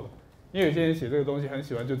个错的。因为有些人写这个东西很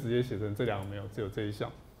喜欢，就直接写成这2个没有，只有这一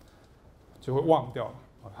项，就会忘掉了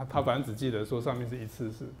啊。他反正只记得说上面是1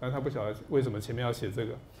次式，但是他不晓得为什么前面要写这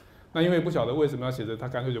个。那因为不晓得为什么要写这个，他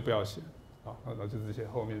干脆就不要写啊，然后就只写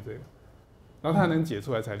后面这个，然后他能解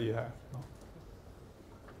出来才厉害啊。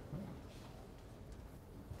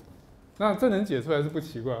那这能解出来是不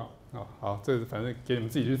奇怪啊。好，这反正给你们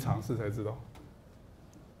自己去尝试才知道。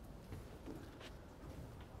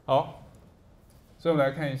好，所以我们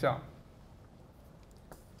来看一下，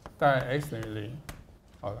带 x 等于0。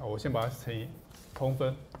好，我先把它乘以通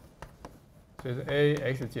分，所以是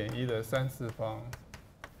ax 减1的3次方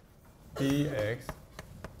dx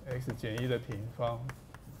x 减1的平方。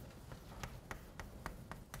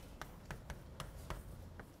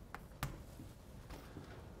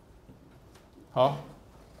好。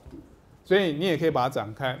所以你也可以把它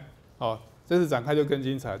展开，好，这次展开就更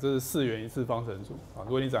精彩，这是4元1次方程组啊。如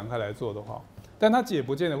果你展开来做的话，但它解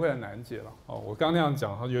不见得会很难解了哦。我刚那样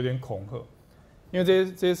讲，它有点恐吓，因为这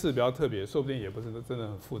些事比较特别，说不定也不是真的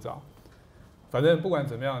很复杂。反正不管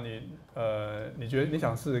怎么样，你觉得你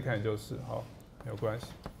想试试看，你就试，好，没有关系。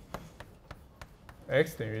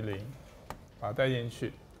x 等于0，把它带进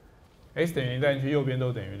去 ，x 等于0带进去，右边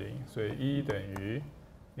都等于0，所以1等于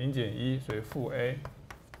0减1，所以负 a。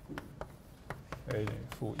a 等于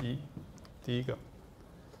负1，第一个。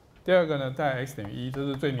第二个呢，带 x 等于1，这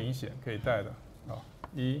是最明显可以带的啊。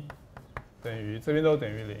1等于这边都等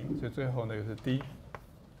于0，所以最后那个是 d，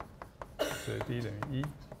 所以 d 等于1。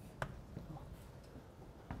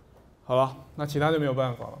好了，那其他就没有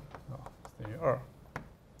办法了啊，等于2。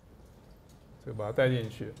这个把它带进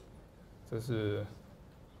去，这是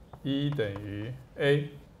1等于 a，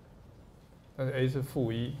 但是 a 是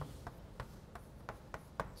负1，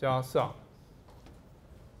加上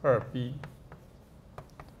2b。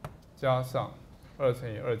加上2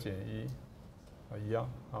乘以2减1，一样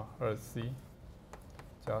啊，2c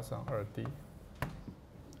加上2d，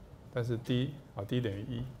 但是 d 啊 d 等于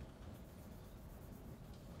1，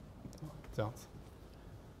这样子。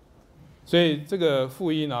所以这个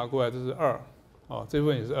负1拿过来，这是2，啊，这部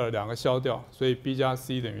分也是2，两个消掉，所以 b 加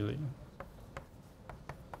c 等于0，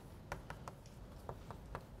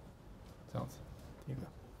这样子，第一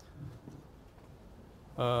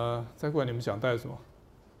个。再过来你们想带什么？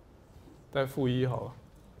带负1好了，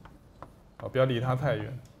啊，不要离它太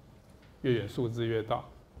远，越远数字越大。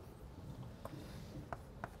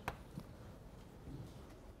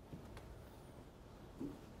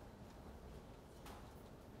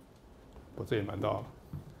我这也蛮大了，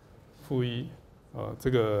负1，这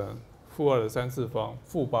个负2的3次方，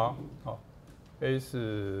负8，好 ，a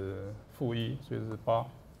是负1，所以是8。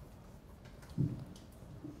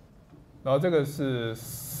然后这个是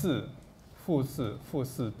4，负4，负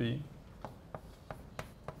4b。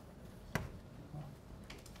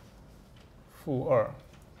负2，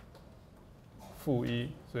负1，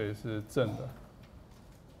所以是正的，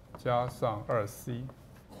加上2c，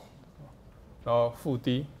 然后负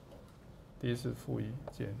d，d 是负1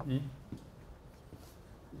减1。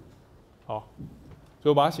好，所以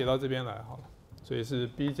我把它写到这边来好了，所以是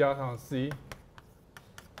b 加上 c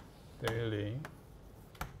等于0，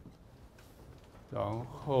然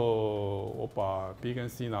后我把 b 跟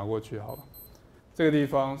c 拿过去好了，这个地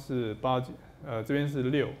方是8，这边是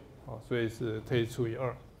6。好，所以是可以除以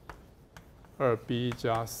2，2b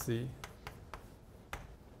加 c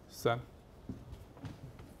 3。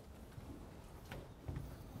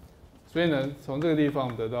所以呢，从这个地方我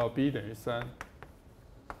们得到 b 等于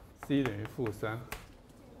3，c 等于负3。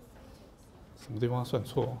什么地方算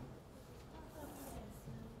错？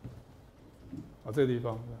啊，这个地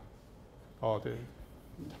方。哦，对。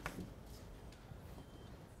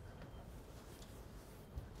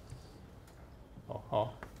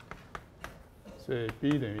好。所以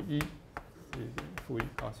b 等于1， c 等于负1。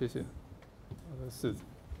好，谢谢。4。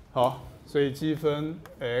好，所以积分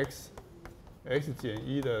x 减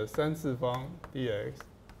1的3次方 dx。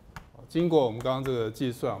经过我们刚刚这个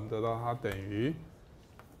计算，我们得到它等于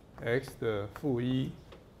x 的负1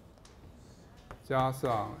加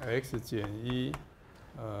上 x 减1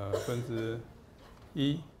分之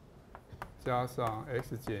1加上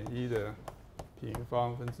x 减1的平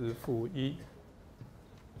方分之负1。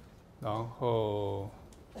然后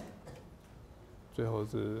最后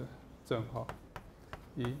是正号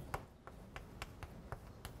1，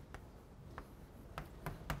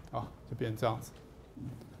好，就变这样子。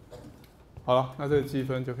好了，那这个积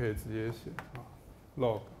分就可以直接写啊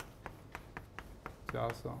 ，log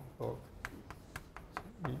加上 log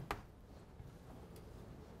 1，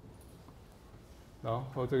然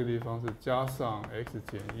后这个地方是加上 x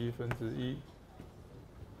减1分之1。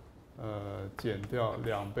减掉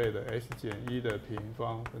2倍的 x 减1的平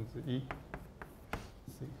方分之1。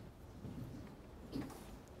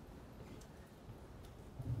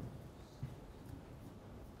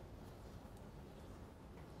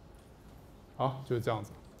好，就是这样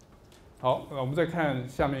子。好，那我们再看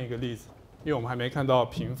下面一个例子，因为我们还没看到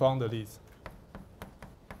平方的例子。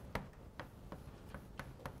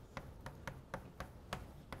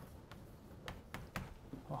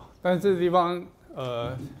好，但是这个地方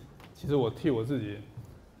其实我替我自己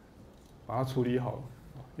把它处理好了，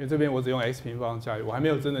因为这边我只用 x 平方加1，我还没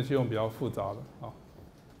有真的去用比较复杂的啊。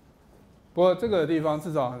不过这个地方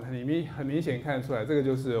至少很明显看得出来，这个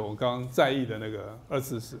就是我刚刚在意的那个2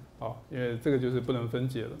次式啊，因为这个就是不能分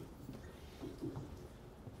解了。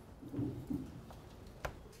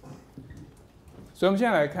所以我们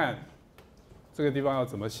现在来看这个地方要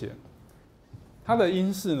怎么写。它的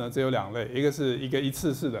因式呢只有2类，一个是一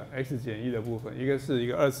次式的 x 减1的部分，一个是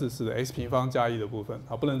2次式的 x 平方加1的部分，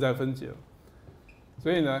好，不能再分解了。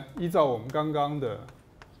所以呢，依照我们刚刚的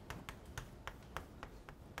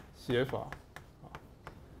写法，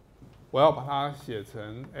我要把它写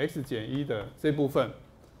成 x 减1的这部分，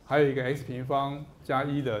还有一个 x 平方加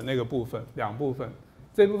1的那个部分，2部分。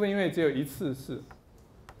这部分因为只有1次式，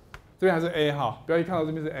这边还是 a 哈，不要一看到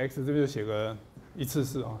这边是 x， 这边就写个1次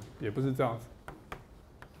式啊，也不是这样子。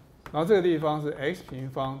然后这个地方是 x 平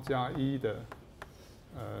方加1的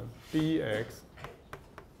bx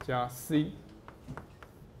加 c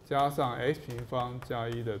加上 x 平方加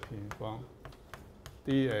1的平方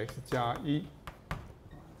dx 加1，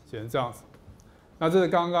写成这样子。那这是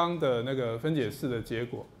刚刚的那个分解式的结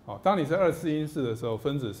果。好，当你是2次因式的时候，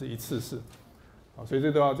分子是1次式。好，所以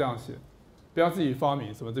这都要这样写，不要自己发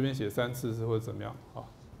明什么这边写3次式或者怎么样。好，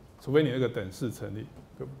除非你那个等式成立，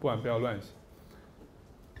不然不要乱写。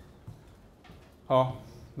好，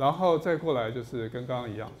然后再过来就是跟刚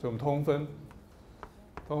刚一样，所以我们通分，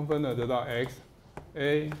通分呢得到 x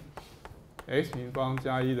平方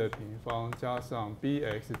加1的平方加上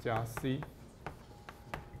bx 加 c，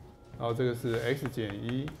 然后这个是 x 减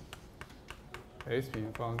1 x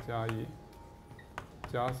平方加1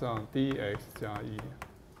加上 dx 加1。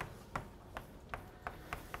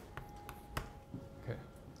OK，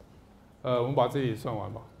 我们把这里算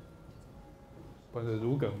完吧，不然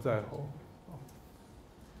如鲠在喉。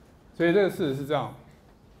所以这个事实是这样，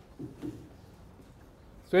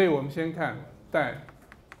所以我们先看代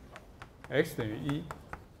x 等于1，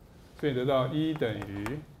所以得到1等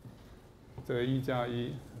于这个1加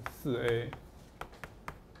1 4a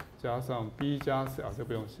加上 b 加4啊，这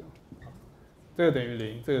不用写，这个等于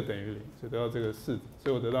0，这个等于0，所以得到这个4，所以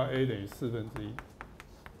我得到 a 等于1/4，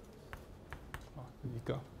啊，一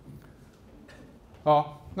个。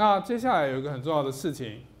好，那接下来有一个很重要的事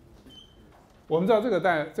情。我们知道这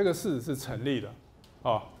个式子是成立的，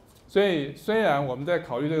啊，所以虽然我们在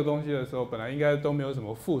考虑这个东西的时候，本来应该都没有什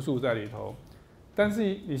么复数在里头，但是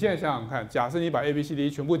你现在想想看，假设你把 a、b、c、d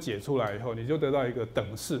全部解出来以后，你就得到一个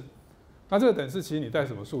等式。那这个等式其实你带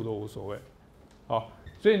什么数都无所谓，好，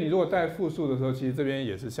所以你如果带复数的时候，其实这边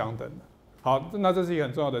也是相等的。好，那这是一个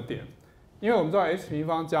很重要的点，因为我们知道 x 平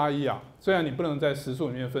方加1啊，虽然你不能在实数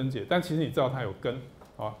里面分解，但其实你知道它有根，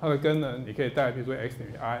啊，它的根呢，你可以带，比如说 x 等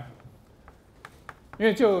于 i。因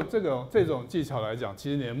为就这种技巧来讲，其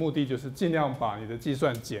实你的目的就是尽量把你的计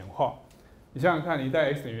算简化。你想想看，你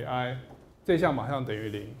带 x 等于 i， 这项马上等于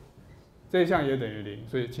0，这一项也等于0，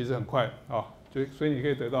所以其实很快啊，所以你可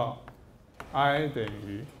以得到 i 等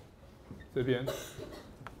于这边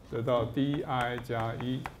得到 di 加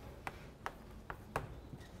1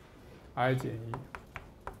 i 减1，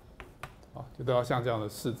好，就得到像这样的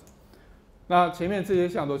式子。那前面这些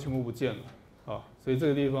项都全部不见了啊，所以这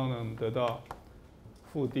个地方呢，我们得到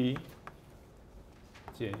负 d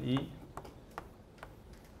减1，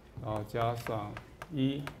然后加上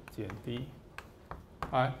1减 d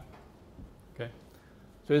i，OK，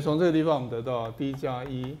 所以从这个地方我们得到 d 加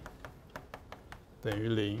1等于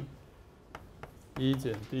0 ，1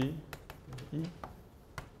减 d 等于1，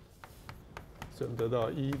所以我们得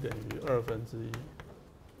到1等于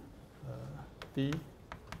1/2，d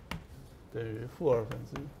等于-1/2，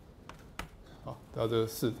好，得到这个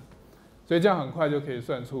式子。所以这样很快就可以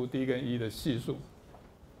算出 d 跟1的系数，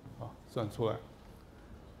啊，算出来。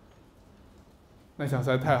那想实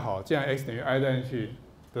在太好了，既然 x 等于 i 带进去，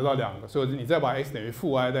得到2个，所以你再把 x 等于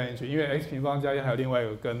负 i 带进去，因为 x 平方加1还有另外一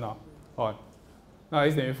个根啊，哦，那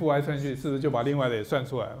x 等于负 i 算进去，是不是就把另外的也算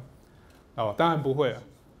出来了？哦，当然不会啊，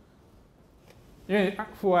因为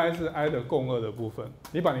负 i 是 i 的共2的部分，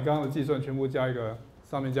你把你刚刚的计算全部加一个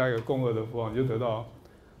上面加一个共2的符号，你就得到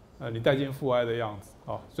你带进负 i 的样子，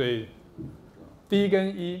哦，所以 d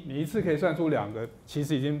跟1，你一次可以算出2个，其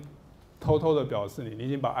实已经偷偷的表示你已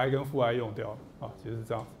经把 i 跟负 i 用掉了啊，其实是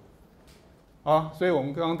这样。啊，所以我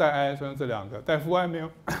们刚刚带 i 算这2个，带负 i 没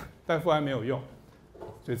有，带负 i 没有用，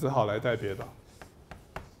所以只好来带别的。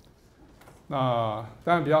那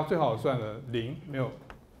当然比较最好算的0没有，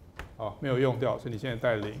啊没有用掉，所以你现在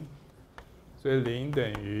带0，所以0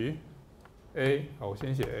等于 a， 好，我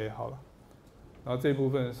先写 a 好了，然后这部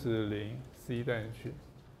分是0 c 带进去。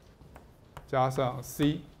加上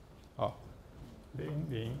c， 啊，0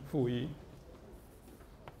 0负1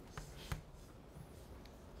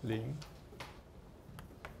 0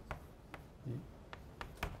 1，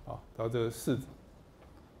好，到这个式子。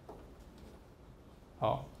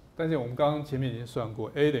好，但是我们刚刚前面已经算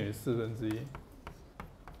过 ，a 等于1/4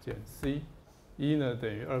减 c， 1呢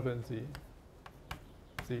等于1/2 c，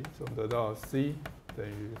 所以我们得到 c 等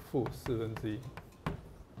于-1/4。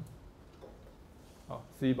好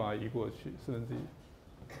 ，c 把它移过去，1/4。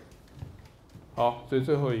好，所以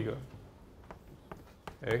最后一个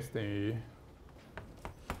x 等于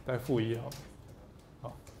带负1，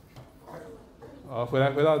好，回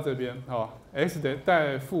到这边，好 ，x 等于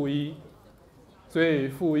带负1，所以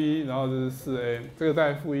负1，然后这是4a， 这个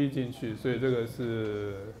带负1进去，所以这个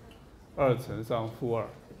是2乘上负2，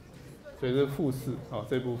所以这是-4，好，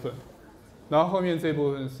这部分，然后后面这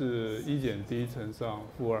部分是1减 d 乘上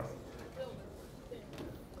负2。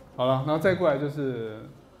好了，然后再过来就是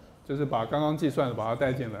把刚刚计算的把它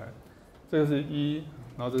带进来，这个是1，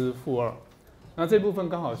然后这是-2，那这部分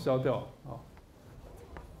刚好消掉啊，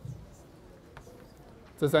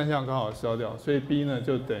这3项刚好消掉，所以 b 呢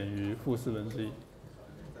就等于-1/4。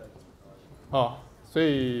好，所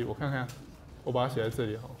以我看看，我把它写在这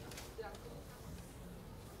里好。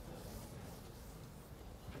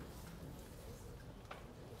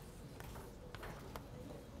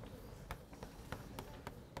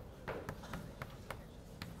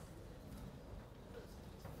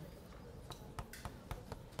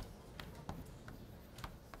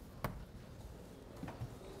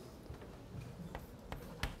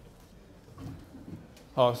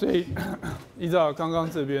好，所以依照刚刚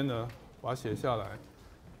这边呢，把它写下来。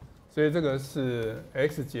所以这个是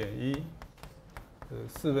x 减1的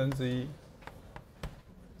1/4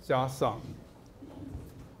加上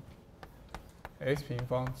x 平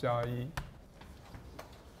方加1，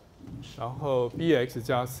然后 bx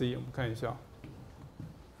加 c， 我们看一下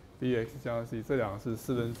bx 加 c 这两个是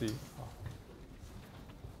1/4啊，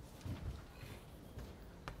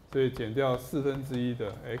所以减掉1/4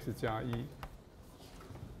的 x 加1。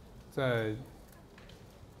再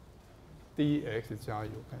dx 加1，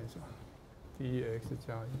我看一下 dx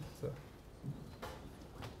加1这。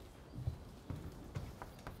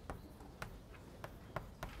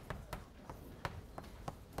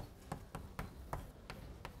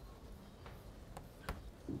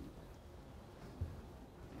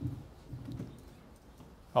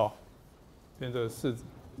好，变成4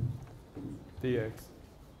 dx。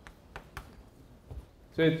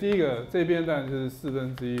所以第一个这边当然就是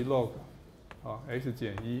1/4 log 啊 x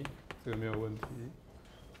减1，这个没有问题。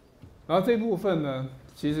然后这部分呢，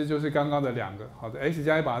其实就是刚刚的2个，好的 x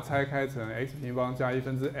加1把它拆开成 x 平方加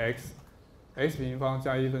1/x，x 平方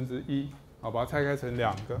加1/1，好，把它拆开成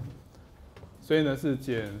2个，所以呢是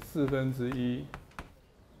减1/4，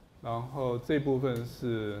然后这部分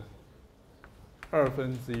是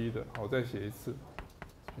1/2的，好，我再写一次，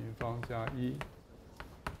平方加1。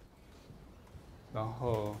然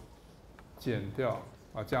后减掉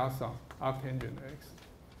加上 arctangent x，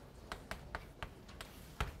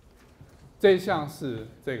 这一项是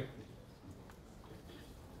这个，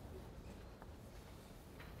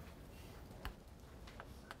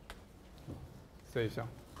这一项。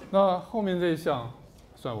那后面这一项，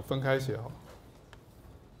算我分开写好。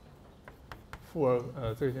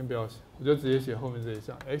-2，这个先不要写，我就直接写后面这一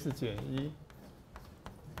项 x 减1。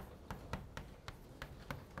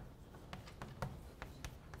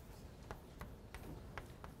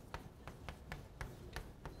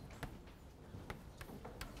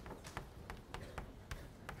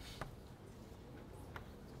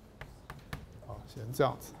先这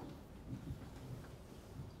样子，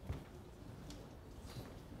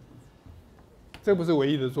这不是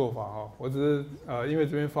唯一的做法哈，我只是因为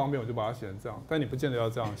这边方便，我就把它写成这样，但你不见得要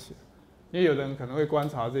这样写，因为有的人可能会观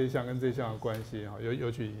察这一项跟这一项的关系哈，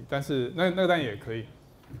有距离，但是那个当然也可以。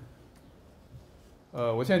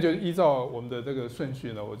我现在就依照我们的这个顺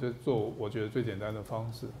序呢，我就做我觉得最简单的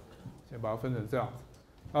方式，先把它分成这样子，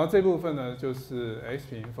然后这部分呢就是 x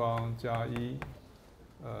平方加1，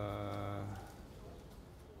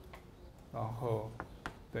然后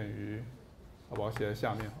等于，我把它写在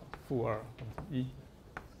下面好，-2，1，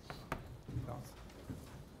这样子。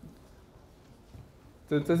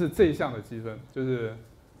这是这一项的积分，就是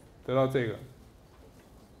得到这个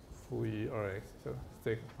-1 2x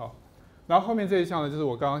这个好，然后后面这一项呢，就是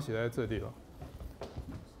我刚刚写在这里了，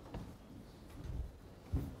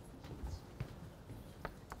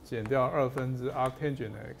减掉2/2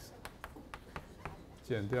 arctangent x，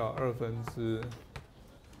 减掉2/2。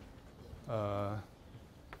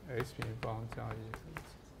x 平方加1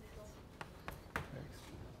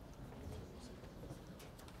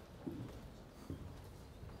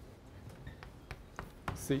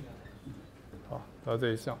 c， 好，到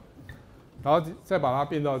这一项，然后再把它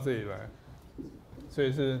变到这里来，所以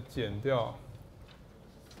是减掉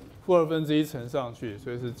-2/1乘上去，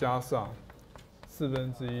所以是加上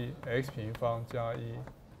1/4 x 平方加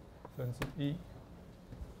1/1，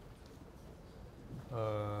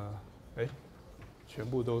全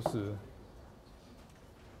部都是，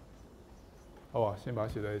好吧，先把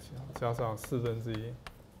它写在一起，加上1/4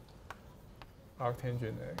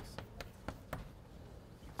 arctangent x，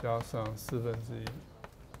 加上1/4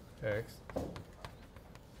 x，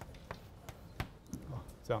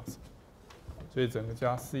 这样子，所以整个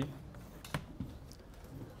加 c。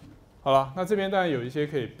好了，那这边当然有一些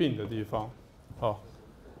可以并的地方，好，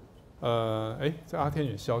这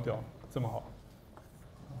arctangent消掉了，这么好。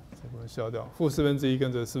这部分消掉，-1/4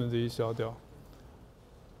跟这1/4消掉，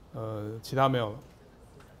其他没有了。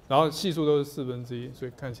然后系数都是1/4，所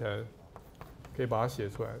以看起来可以把它写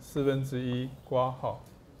出来，1/4括号，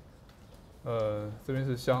这边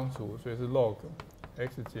是相除，所以是 log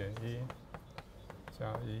x 减1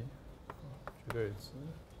加1绝对值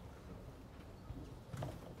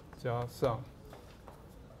加上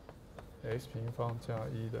x 平方加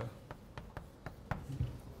1的，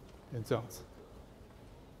变这样子。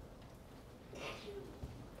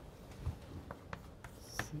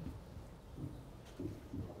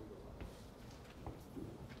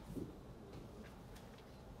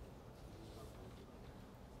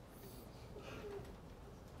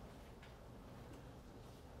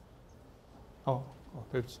哦，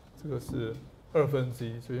对不起，这个是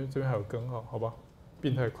1/2，所以这边还有根号，好吧？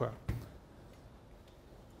变太快。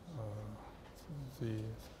1/4，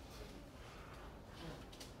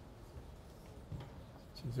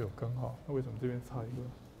其实有根号，那为什么这边差一个？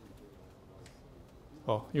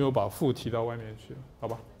哦，因为我把负提到外面去了，好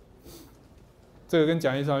吧？这个跟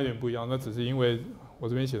讲义上有点不一样，那只是因为我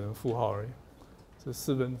这边写成负号而已。这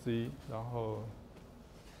1/4，然后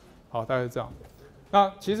好，大概是这样。那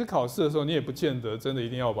其实考试的时候，你也不见得真的一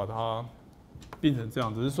定要把它变成这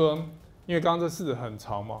样，只是说，因为刚刚这式子很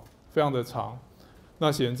长嘛，非常的长，那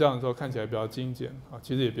写成这样的时候看起来比较精简啊，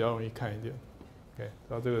其实也比较容易看一点。OK，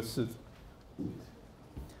 然后这个式子，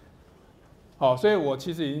好，所以我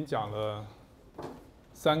其实已经讲了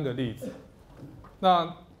3个例子。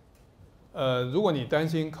那如果你担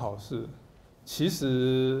心考试，其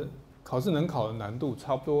实考试能考的难度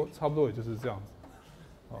差不多也就是这样子，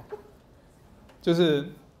好。就是，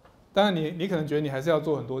当然你可能觉得你还是要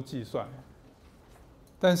做很多计算，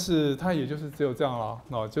但是它也就是只有这样啦。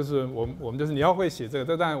哦，就是我们就是你要会写这个，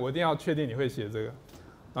这当然我一定要确定你会写这个，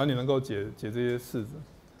然后你能够解这些式子。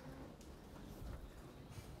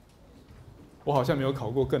我好像没有考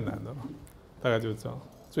过更难的，大概就是这样，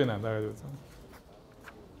最难大概就是这样。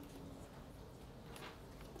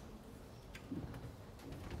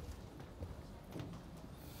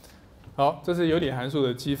好，这是有理函数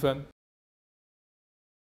的积分。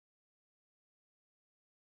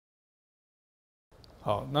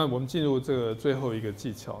好，那我们进入这个最后一个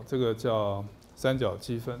技巧，这个叫三角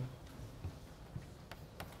积分。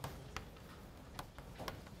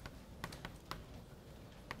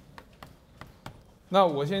那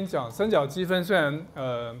我先讲三角积分，虽然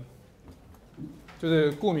就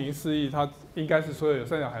是顾名思义，它应该是所有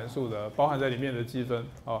三角函数的包含在里面的积分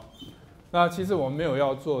啊。那其实我们没有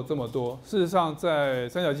要做这么多。事实上，在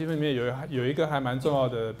三角积分里面有一个还蛮重要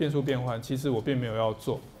的变数变换，其实我并没有要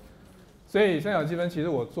做。所以三角积分其实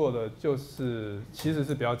我做的其实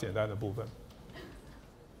是比较简单的部分。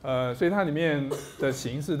所以它里面的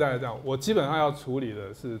形式大概这样，我基本上要处理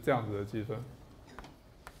的是这样子的积分。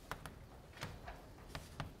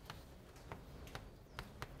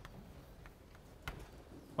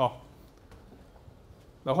哦，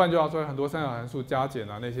那换句话说，很多三角函数加减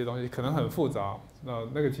啊那些东西可能很复杂，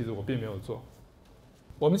那个其实我并没有做。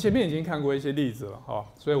我们前面已经看过一些例子了，哈，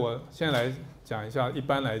所以我现在来讲一下，一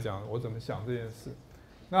般来讲我怎么想这件事。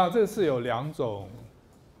那这是有2种，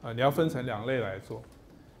你要分成2类来做。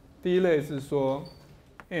第一类是说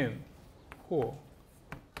n 或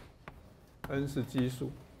n 是奇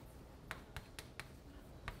数，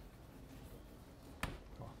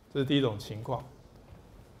这是第一种情况。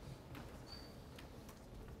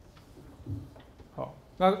好，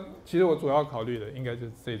那其实我主要考虑的应该就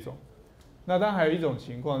是这种。那当然还有一种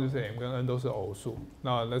情况就是 m 跟 n 都是偶数，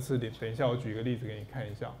那是等一下我举一个例子给你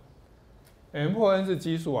看一下。m 或 n 是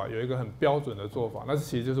奇数啊，有一个很标准的做法，那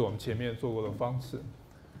其实就是我们前面做过的方式。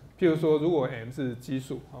譬如说，如果 m 是奇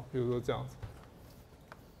数，好，譬如说这样子。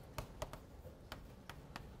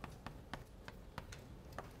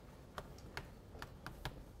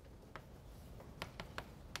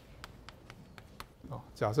好，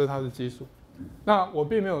假设它是奇数。那我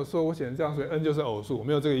并没有说我写成这样，所以 n 就是偶数，我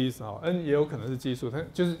没有这个意思哈。n 也有可能是奇数，它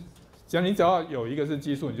就是只要有一个是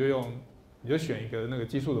奇数，你就选一个那个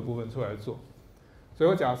奇数的部分出来做。所以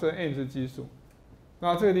我假设 m 是奇数，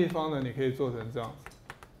那这个地方呢，你可以做成这样子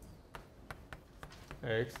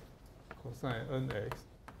x cosine nx，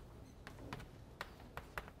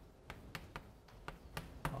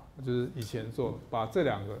 好，那就是以前做把这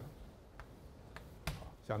2个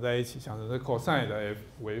想在一起，想成是 cosine 的 f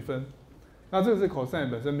微分。那这个是 cosine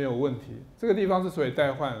本身没有问题，这个地方之所以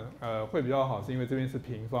代换会比较好，是因为这边是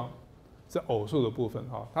平方，是偶数的部分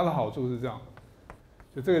哈。它的好处是这样，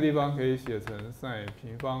就这个地方可以写成 sin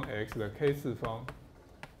平方 x 的 k 次方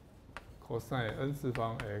cosine n 次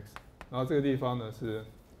方 x， 然后这个地方呢是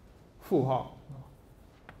负号，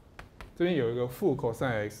这边有一个负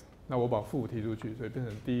cosine x， 那我把负提出去，所以变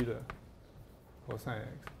成 d 的 cosine x。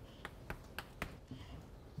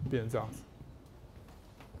变成这样子。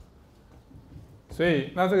所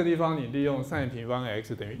以那这个地方你利用 sin 平方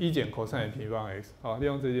x 等于1减 cos 平方 x， 好，利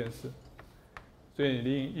用这件事，所以你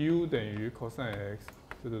利用 u 等于 cos x，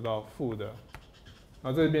 就得到负的，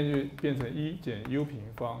然后这边就变成1减 u 平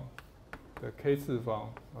方的 k 次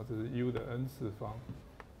方，然后这是 u 的 n 次方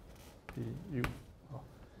du， 好，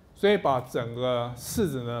所以把整个式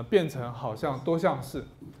子呢变成好像多项式，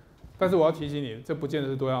但是我要提醒你，这不见得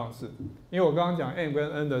是多项式，因为我刚刚讲 m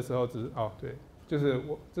跟 n 的时候，只是对。就是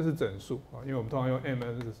这是整数啊，因为我们通常用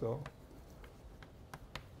m、n 的时候，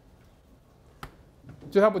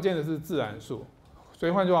就它不见得是自然数，所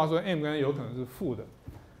以换句话说 ，m 跟 n 有可能是负的，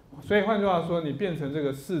所以换句话说，你变成这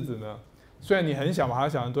个式子呢，虽然你很想把它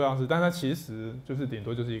想成多项式，但它其实就是顶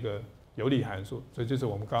多就是一个有理函数，所以就是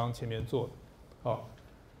我们刚刚前面做的，好，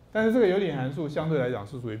但是这个有理函数相对来讲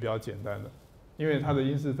是属于比较简单的，因为它的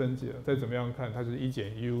因式分解，再怎么样看，它就是1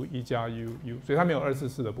减 u、1加 u， 所以它没有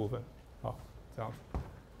244的部分，好。这样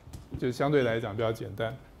子，就相对来讲比较简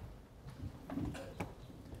单。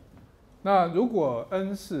那如果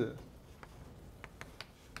n 是，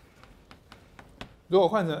如果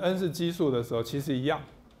换成 n 是奇数的时候，其实一样，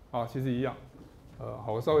啊，其实一样。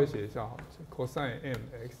好，我稍微写一下哈 ，cos m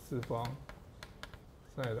x 次方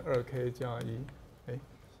sin 的2k 加1，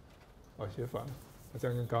写反了，这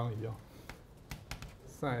样跟刚刚一样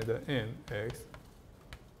 ，sin 的 m x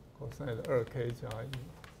cos 的2k 加1。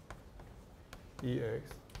dx，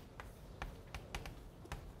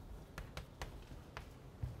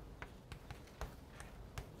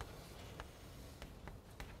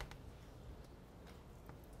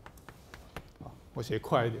 好，我写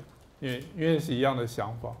快一点，因为是一样的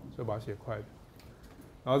想法，所以把它写快一点。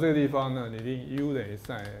然后这个地方呢，你令 u 等于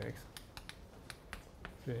sin x，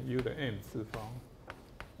 所以 u 的 m 次方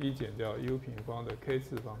1减掉 u 平方的 k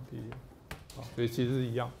次方 dx， 好，所以其实是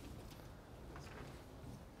一样。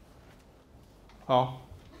好。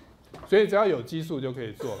所以只要有基数就可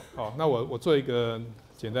以做了。好，那我做一个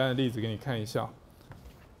简单的例子给你看一下。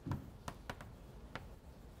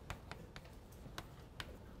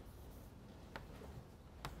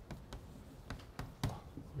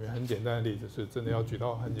因为很简单的例子，所以真的要举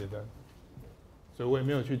到很简单，所以我也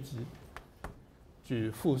没有去举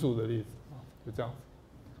复数的例子啊，就这样子。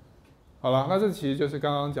好了，那这其实就是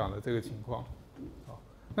刚刚讲的这个情况。好，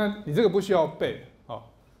那你这个不需要背，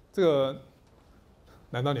好，这个。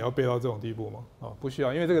难道你要背到这种地步吗？不需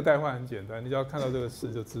要，因为这个代换很简单，你只要看到这个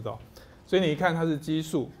式就知道。所以你一看它是奇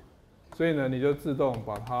数，所以呢你就自动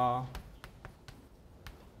把它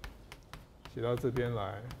写到这边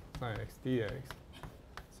来 ，sin x dx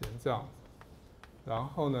写成这样，然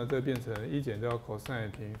后呢这变成1减掉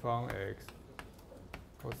cos 平方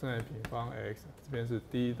x，cos 平方 x 这边是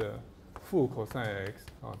d 的负 cos x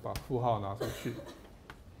啊，把负号拿出去，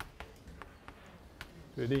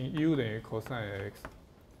所以令 u 等于 cos x。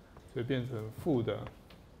所以变成负的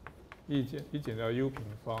1减掉 u 平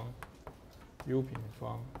方 u 平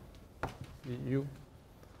方du，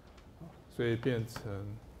 所以变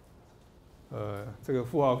成这个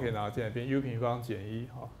负号可以拿进来变 u 平方减1，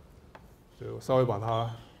好，所以我稍微把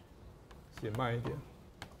它写慢一点，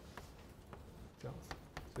这样子，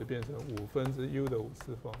所以变成5/u 的5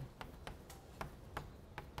次方，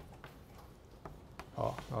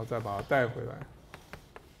好，然后再把它带回来。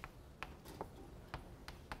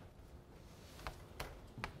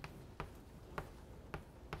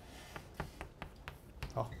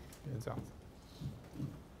变成这样子。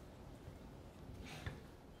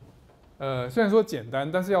虽然说简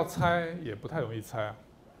单，但是要猜也不太容易猜啊。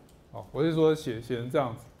哦，我是说写成这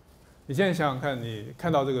样子。你现在想想看，你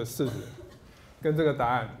看到这个式子跟这个答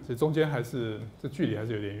案，其实中间还是这距离还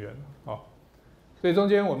是有点远的。哦，所以中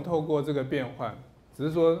间我们透过这个变换，只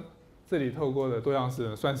是说这里透过的多项式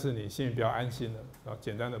呢，算是你心里比较安心的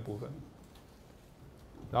简单的部分。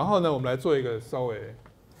然后呢，我们来做一个稍微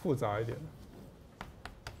复杂一点的。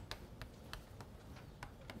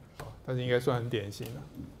但是应该算很典型的。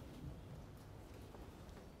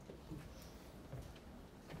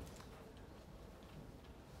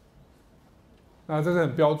那这是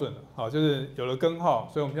很标准的，好，就是有了根号，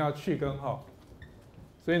所以我们现在要去根号。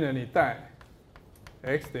所以呢，你带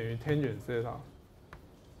x 等于 tangent theta，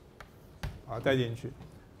 把它带进去。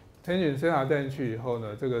tangent theta 带进去以后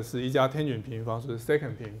呢，这个是1加 tangent 平方，是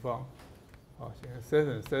secant 平方，好，写成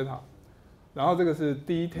secant theta。然后这个是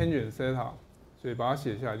d tangent theta， 所以把它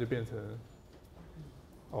写下来就变成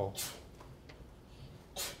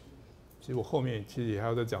其实我后面其实也还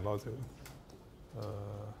要再讲到这个，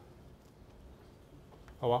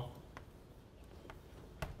好吧？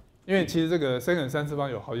因为其实这个 secant 3次方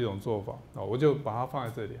有好几种做法，我就把它放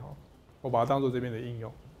在这里哈，我把它当做这边的应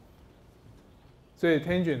用。所以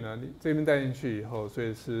tangent 呢，你这边带进去以后，所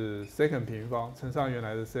以是 secant 平方乘上原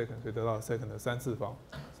来的 secant， 所以得到 secant 的3次方，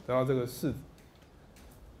得到这个式子。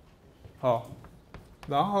好，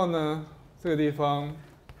然后呢，这个地方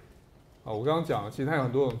啊，我刚刚讲了，其实它有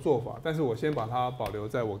很多种做法，但是我先把它保留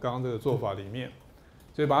在我刚刚这个做法里面，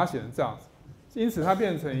所以把它写成这样子。因此它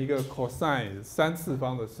变成一个 cosine 3次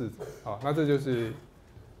方的式子。好，那这就是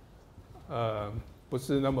不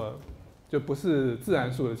是那么就不是自然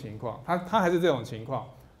数的情况，它还是这种情况，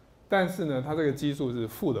但是呢，它这个基数是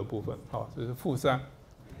负的部分，好，就是-3。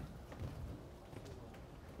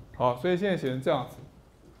好，所以现在写成这样子。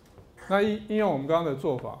那应用我们刚刚的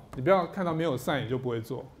做法，你不要看到没有 sin 就不会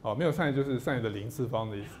做，好，没有 sin 就是 sin 的0次方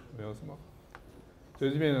的意思，没有什么，所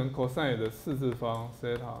以就变成 cosine 的4次方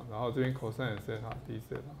theta， 然后这边 cosine theta d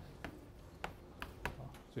theta，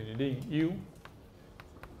 所以你令 u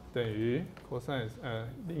等于 cosine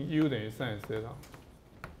令 u 等于 sin theta。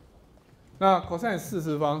那 cosine 4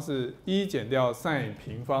次方是1减掉 sin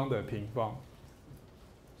平方的平方，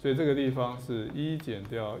所以这个地方是1减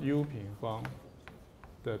掉 u 平方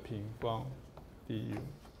的平方 du，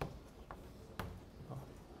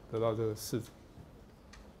 得到这个式子。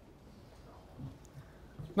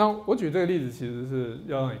那我举这个例子其实是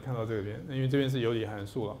要让你看到这边，因为这边是有理函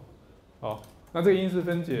数了。好，那这个因式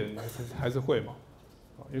分解你还是会嘛？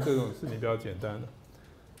因为这种事情比较简单的，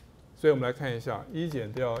所以我们来看一下1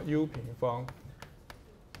减掉 u 平方，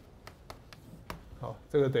好，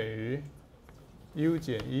这个等于 u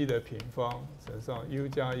减1的平方乘上 u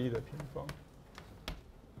加1的平方。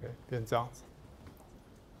OK， 变这样子。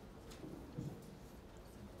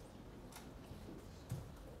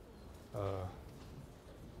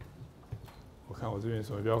我看我这边有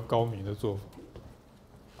什么比较高明的做法？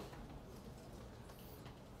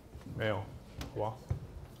没有，好吧？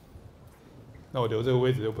那我留这个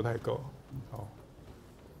位置就不太够。好，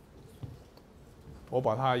我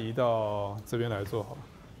把它移到这边来做好了。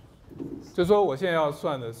就说我现在要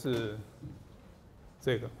算的是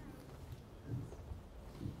这个。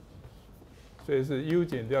所以是 u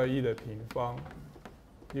减掉1的平方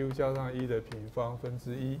 ，u 加上1的平方分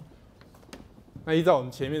之1。那依照我们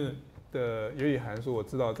前面的有理函数，我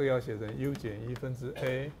知道这个要写成 u 减1分之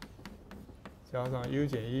a 加上 u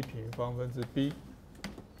减1平方分之 b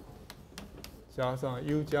加上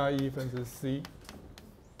u 加1分之 c。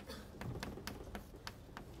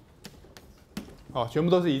好，全部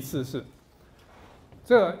都是一次式。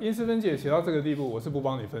这个因式分解写到这个地步，我是不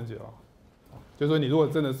帮你分解了。就是说，你如果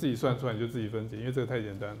真的自己算出来，你就自己分解，因为这个太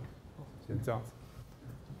简单了。先这样子。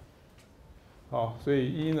好，所以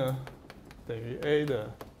1呢等于 a 的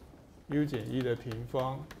u 减1的平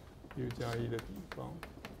方 u 加1的平方。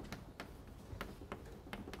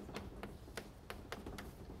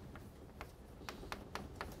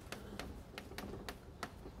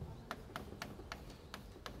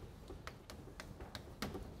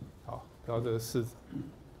好，得到这个式子。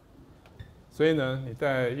所以呢，你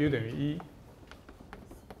带 u 等于1。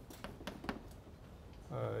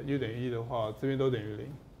u 等于1的话，这边都等于0，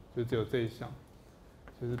就只有这一项，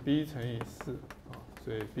就是 b 乘以4，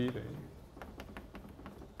所以 b 等于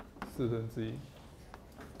1/4。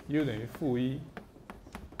u 等于-1，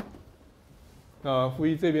那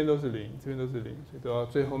-1这边都是0，这边都是0，所以得到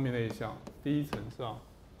最后面那一项 d 乘上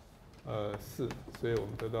4，所以我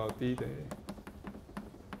们得到 d 等于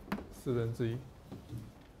1/4。所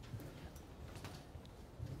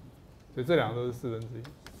以这两个都是1/4。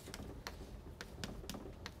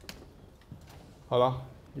好了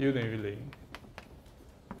 ，u 等于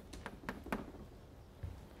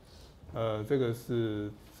0。这个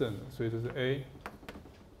是正的，所以这是 a。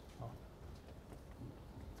好，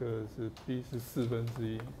这个是 b 是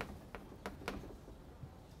1/4。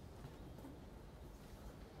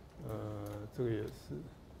这个也是。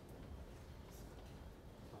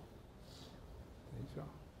等一下，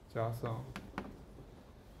加上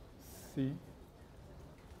c。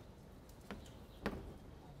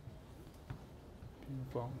平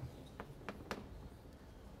方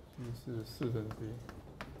b 是1/4。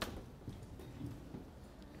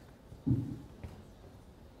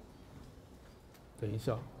等一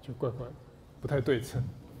下，就怪怪的，不太对称。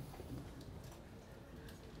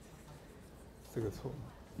这个错。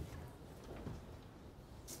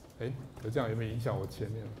哎，可这样有没有影响我前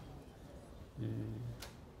面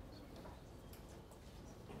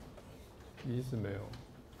？1是没有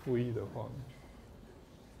，-1的话呢？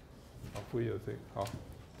好，-1有这个，好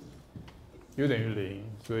 ，u 等于0，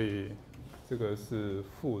所以这个是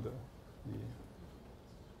负的1，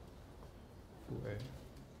负 a。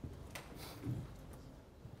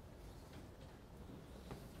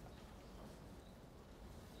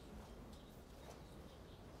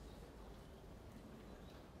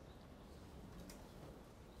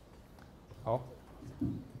好，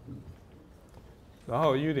然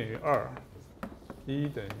后 u 等于2，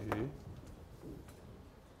 1等于，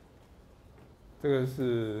这个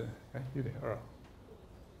是u 等于2，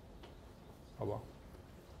好不好？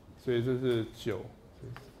所以这是9，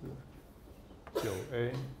这是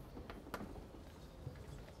9a。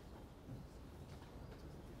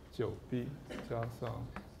9b 加上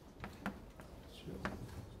9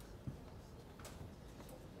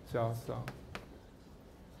加上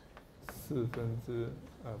4分之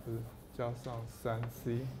不是加上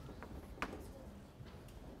3c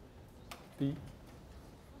d，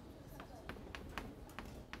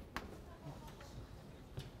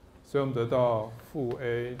 所以我们得到负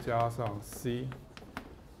a 加上 c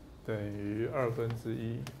等于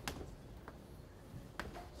1/2。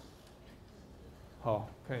好，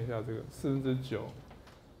看一下这个9/4，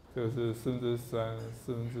这个是3/4，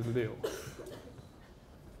 6/4，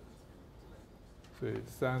所以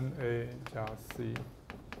3a 加 c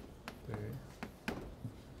等于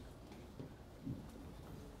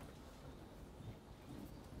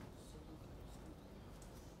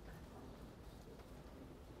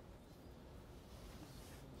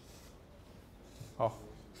好，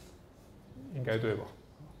应该对吧？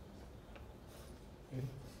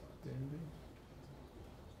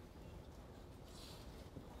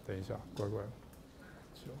等一下，乖乖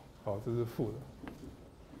，9，好，这是负的。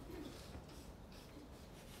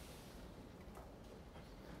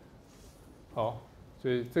好，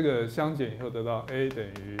所以这个相减以后得到 a 等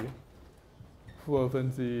于负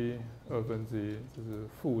1/2， 1/2，这是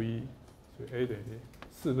负1，所以 a 等于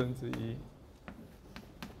1/4，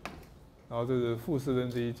然后这是负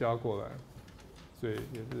1/4加过来，所以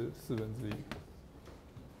也是1/4。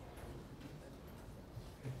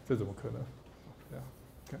这怎么可能？这样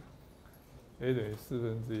看 ，a 等于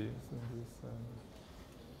1/4，3/3。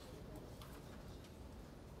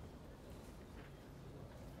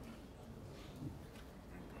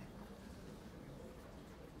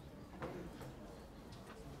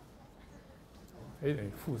a 等于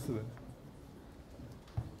负4/4。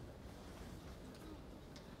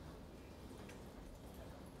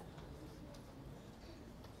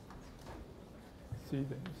c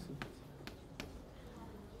等于4。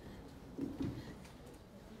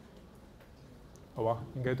好吧，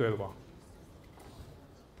应该对了吧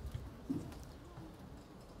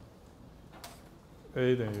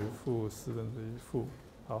？a 等于负1/4负，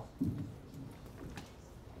好。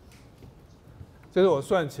这是我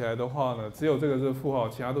算起来的话呢，只有这个是负号，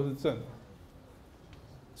其他都是正的。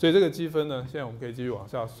所以这个积分呢，现在我们可以继续往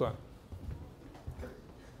下算。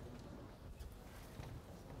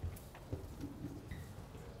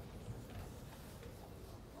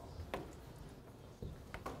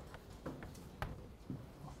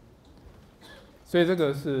所以这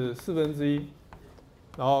个是1/4，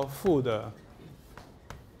然后负的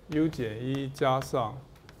u 减1加上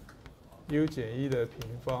u 减1的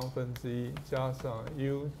平方分之1加上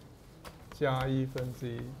u 加1分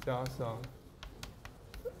之1加上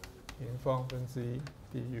平方分之1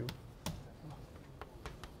 du，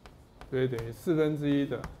 所以等于1/4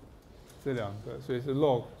的这两个，所以是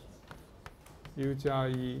log u 加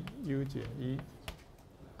1 u 减1。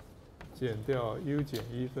减掉 u 减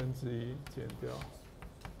1分之1，减掉，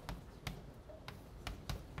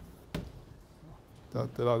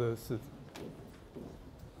得到这个式子。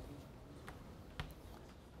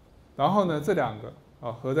然后呢，这两个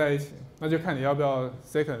合在一起，那就看你要不要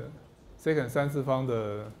secant 3次方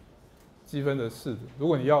的积分的式子。如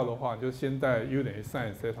果你要的话，你就先带 u 等于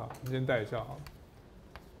sin theta， 你先带一下好了。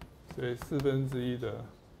所以1/4的，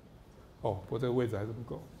不过这个位置还是不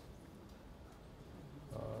够。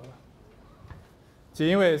其实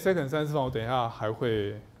因为 secant 3次方，我等一下还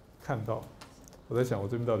会看到。我在想，我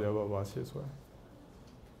这边到底要不要把它写出来？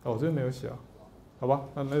我这边没有写啊，好吧，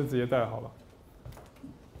那就直接带好了。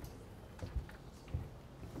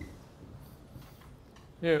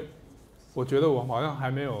因为我觉得我好像还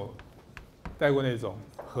没有带过那种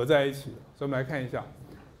合在一起的，所以我们来看一下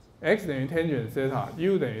 ，x 等于 tangent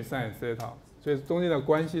theta，u 等于 sin theta， 所以中间的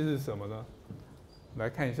关系是什么呢？我们来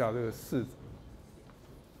看一下这个式子。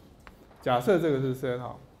假设这个是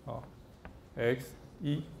theta x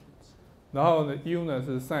 1，然后呢 u 呢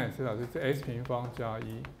是 sin theta， 就是 x 平方加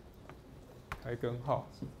1，开根号。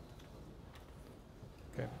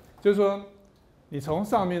OK， 就是说你从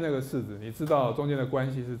上面那个式子，你知道中间的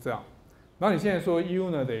关系是这样，然后你现在说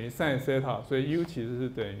u 呢等于 sin theta， 所以 u 其实是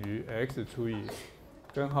等于 x 除以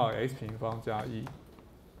根号 x 平方加1。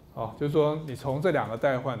就是说你从这两个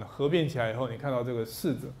代换合并起来以后，你看到这个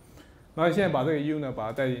式子，然后你现在把这个 u 呢把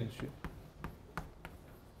它带进去。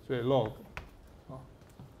所以 log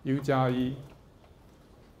u 加1，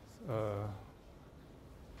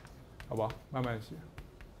好不好？慢慢写。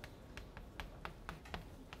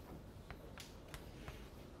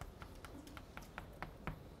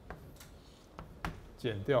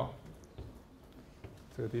减掉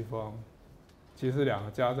这个地方，其实两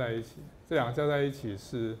个加在一起，这两个加在一起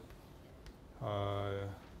是，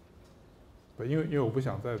因为我不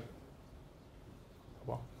想再，好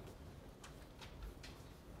不好？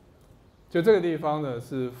就这个地方呢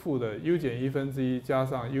是负的 u 减1/1加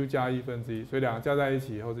上 u 加1/1，所以两个加在一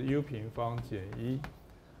起以后是 u 平方减1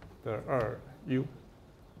的2u，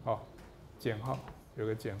 好，减号有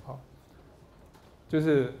个减号，就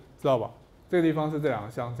是知道吧？这个地方是这两个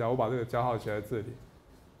相加，我把这个加号写在这里，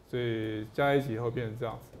所以加在一起以后变成这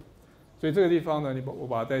样子。所以这个地方呢，我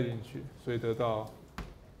把它带进去，所以得到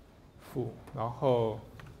负，然后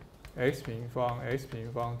x 平方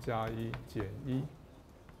加1减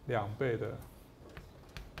1，2倍的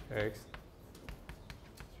x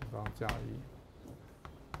平方加1。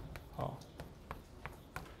好，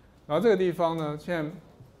然后这个地方呢，现在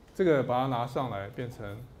这个把它拿上来变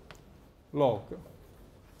成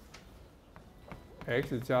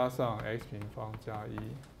log。x 加上 x 平方加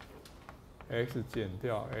1，x 减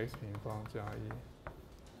掉 x 平方加1，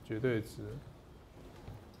绝对值，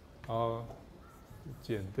然后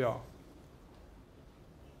减掉，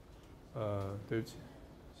对不起，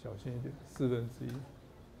小心一点，1/4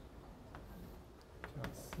加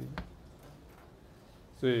c，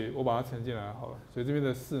 所以我把它乘进来好了，所以这边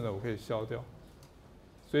的4呢，我可以消掉，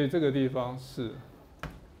所以这个地方是。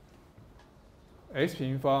x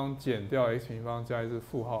平方减掉 x 平方加1是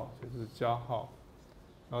负号，所以是加号。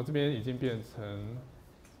然后这边已经变成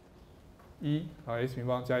1，然后 x 平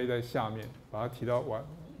方加1在下面，把它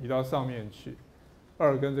移到上面去。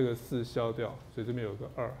2跟这个4消掉，所以这边有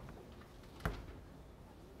个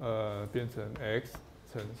2，变成 x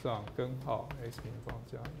乘上根号 x 平方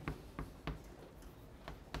加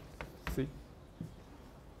1 c，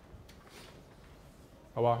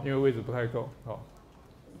 好吧？因为位置不太够，好，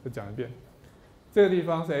再讲一遍。这个地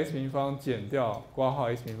方是 x 平方减掉括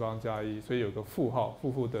号 x 平方加1，所以有个负号，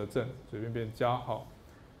负得正，所以变加号。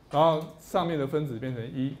然后上面的分子变成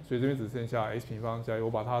1，所以这边只剩下 x 平方加1，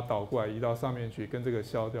我把它倒过来移到上面去，跟这个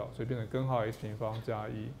消掉，所以变成根号 x 平方加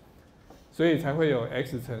1，所以才会有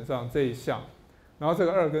x 乘上这一项。然后这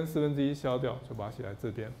个2跟1/4消掉，就把它写在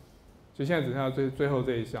这边。所以现在只剩下最后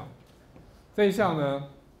这一项。这一项呢，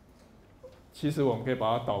其实我们可以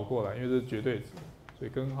把它倒过来，因为这是绝对值。所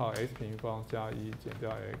以根号 x 平方加1减掉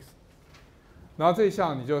x， 然后这一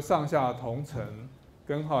项你就上下同乘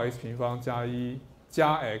根号 x 平方加1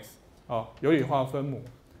加 x， 有理化分母，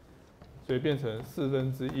所以变成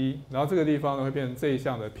1/4，然后这个地方呢会变成这一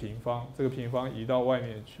项的平方，这个平方移到外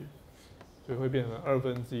面去，所以会变成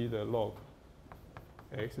1/2的 log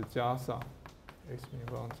x 加上 x 平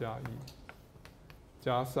方加1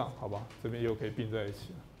加上，好吧，这边又可以并在一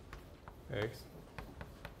起了 x。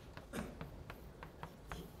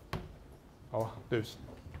好吧，对不起，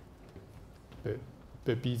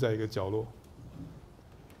被逼在一个角落，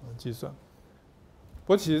计算。不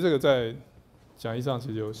过其实这个在讲义上其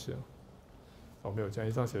实有写，没有，讲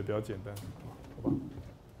义上写的比较简单，好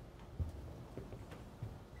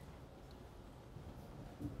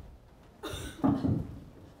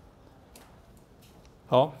吧。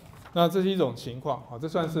好，那这是一种情况，这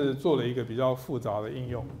算是做了一个比较复杂的应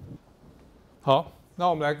用。好，那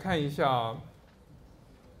我们来看一下。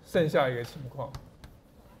剩下一个情况，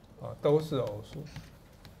都是偶数。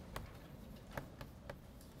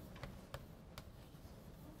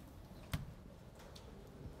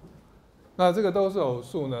那这个都是偶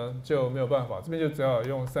数呢，就没有办法，这边就只好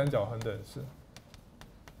用三角恒等式。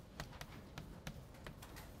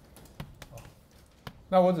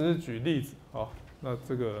那我只是举例子，好，那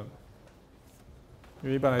这个，因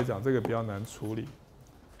为一般来讲这个比较难处理。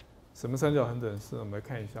什么三角恒等式？我们来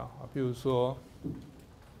看一下啊，比如说。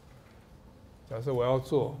假设我要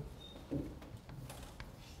做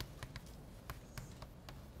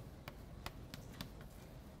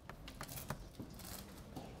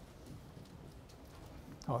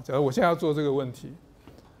好，假如我现在要做这个问题，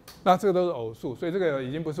那这个都是偶数，所以这个已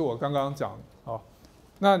经不是我刚刚讲的。好，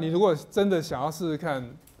那你如果真的想要试试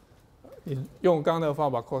看，你用刚刚的方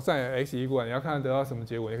法 cosine x 移过来，你要看得到什么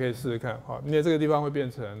结果，你可以试试看。好，因为这个地方会变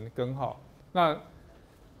成根号，那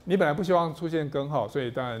你本来不希望出现根号，所以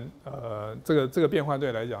当然这个变换对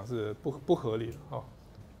你来讲是不合理的哦。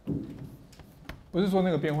不是说那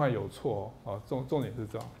个变换有错哦，重点是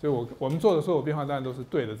这样，就我们做的所有变换当然都是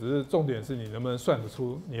对的，只是重点是你能不能算得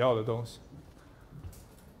出你要的东西。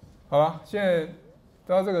好了，现在得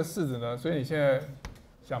到这个式子呢，所以你现在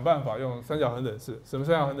想办法用三角恒等式。什么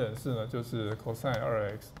三角恒等式呢？就是 cosine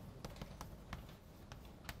 2x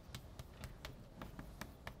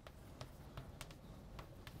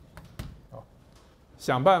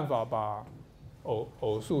想办法把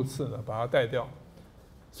偶数次呢把它带掉。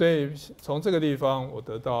所以从这个地方我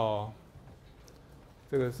得到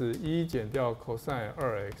这个是1减掉 cosine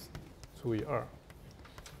 2x 除以2。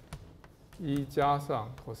1加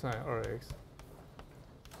上 cosine 2x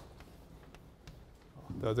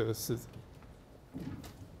得这个式子。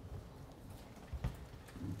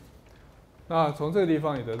那从这个地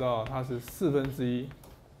方你得到它是1/4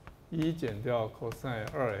 1减掉 cosine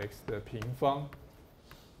 2x 的平方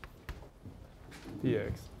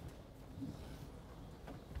dx。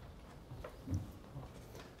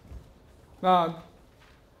那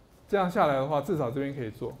这样下来的话，至少这边可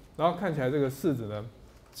以做，然后看起来这个式子呢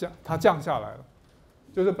它降下来了，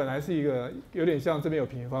就是本来是一个有点像这边有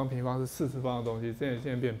平方，平方是40方的东西，现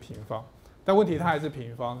在变平方，但问题它还是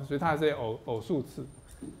平方，所以它还是偶数次，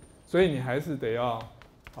所以你还是得要，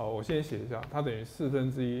好，我先写一下，它等于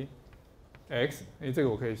1/4 x， 这个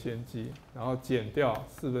我可以先记，然后减掉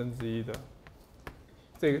1/4的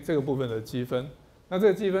这个部分的积分，那这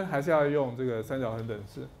个积分还是要用这个三角恒等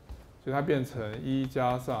式，所以它变成1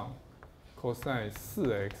加上 cosine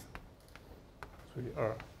 4x 除以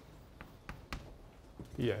2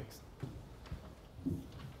 dx。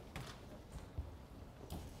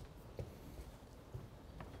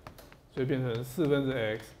所以变成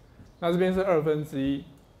4/x， 那这边是1/2，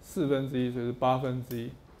 4/1，所以是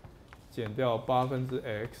1/8，减掉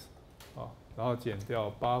1/8x， 然后减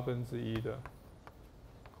掉1/8的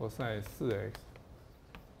cosine 4x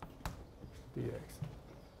dx。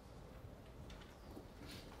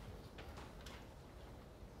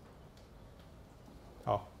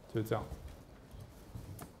好，就这样。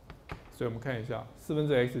所以我们看一下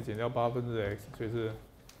，4/x 减掉1/8x， 所以是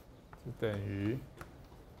等于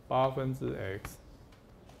1/8x，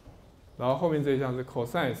 然后后面这一项是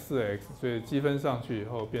cosine 4x， 所以积分上去以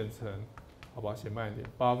后变成，好吧，写慢一点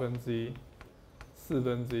，1/8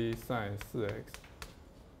 4/1 sin 4x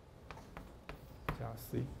加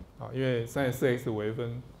c， 好，因为 sin 4x 微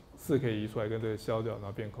分4可以移出来跟这个消掉，然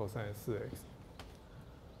后变 cosine 4x。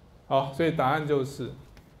好，所以答案就是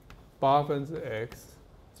1/8x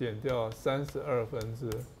减掉32/sin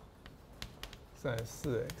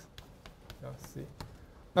 4x 加 c。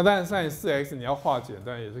那当然 sin 4x 你要化简，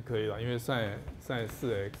当然也是可以的，因为 sin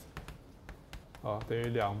 4x 等于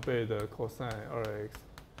2倍的 cosine 2x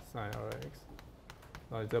sin 2x，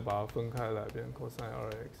 然后你再把它分开来，变成 cosine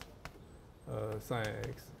 2x sin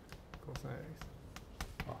x cosine x，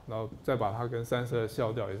 好，然后再把它跟32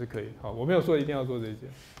消掉也是可以。好，我没有说一定要做这一件。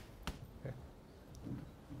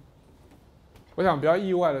我想比较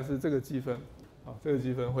意外的是这个积分，这个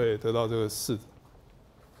积分会得到这个式子。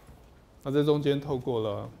那这中间透过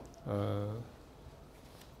了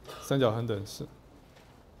三角恒等式。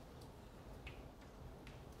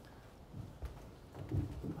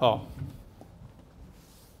好，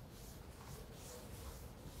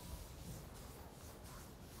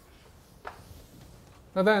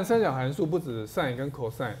那当然三角函数不止 sin 跟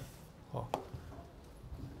cosine，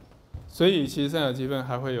 所以其实三角积分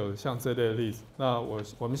还会有像这类的例子。那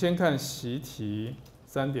我们先看习题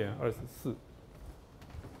 3.24。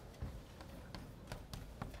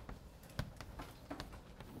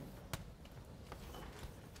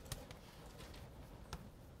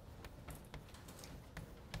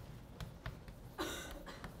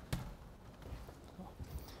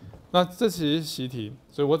那这其实是习题，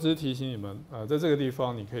所以我只是提醒你们，在这个地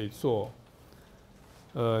方你可以做，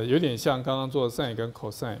有点像刚刚做的 sin 跟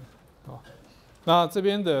cosine， 那这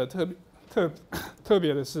边的特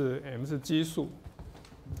别的是 m 是奇数，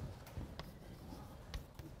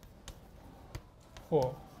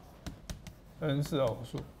或 n 是偶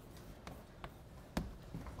数。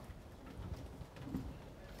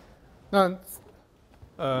那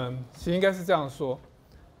其实应该是这样说。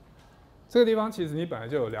这个地方其实你本来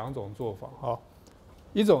就有2种做法，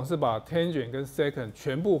一种是把 tangent 跟 secant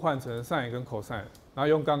全部换成 sin 跟 cosine， 然后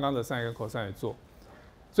用刚刚的 sin 跟 cosine 来做。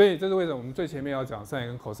所以这是为什么我们最前面要讲 sin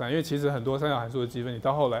跟 cosine， 因为其实很多三角函数的积分，你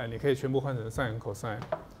到后来你可以全部换成 sin 跟 cosine。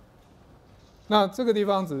那这个地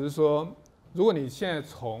方只是说，如果你现在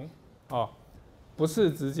从不是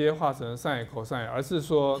直接化成 sin cosine， 而是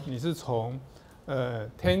说你是从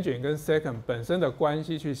tangent 跟 secant 本身的关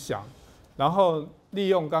系去想，然后利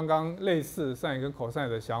用刚刚类似 sin 跟 cosine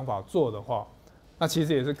的想法做的话，那其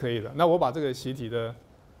实也是可以的。那我把这个习题的，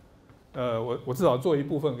我至少做一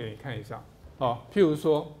部分给你看一下。譬如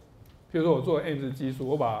说我做 m 是奇数，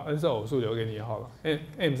我把 n 是偶数留给你好了。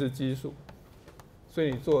m 是奇数，所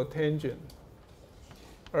以你做 tangent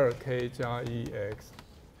 2k 加 1x，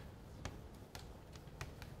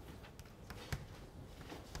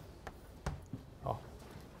 好，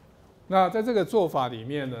那在这个做法里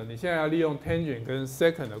面呢，你现在要利用 tangent 跟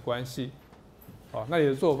secant 的关系，好，那你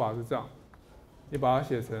的做法是这样，你把它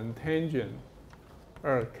写成 tangent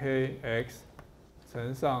 2kx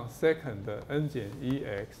乘上 secant 的 n 减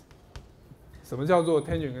 1x。什么叫做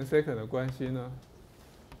tangent 跟 secant 的关系呢？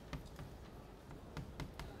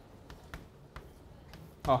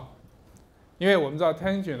好，因为我们知道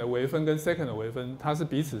tangent 的微分跟 secant 的微分，它是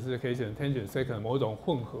彼此是可以写成 tangent secant 某种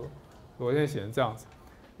混合。我现在写成这样子。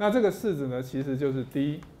那这个式子呢，其实就是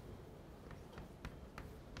d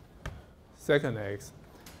secant x，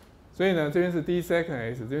 所以呢，这边是 d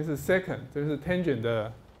secant x， 这边是 secant， 这边是 tangent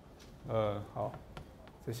的，好，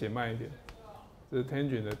再写慢一点，这是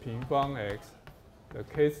tangent 的平方 x 的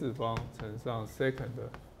k 次方乘上 secant 的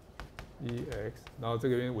 1x， 然后这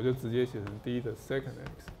个边我就直接写成 d 的 secant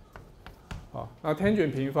x。好，那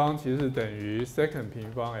tangent 平方其实是等于 secant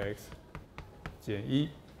平方 x 减1，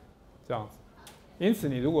这样子。因此，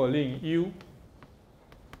你如果令 u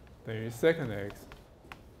等于 secant x，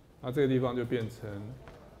 那这个地方就变成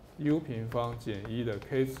u 平方减1的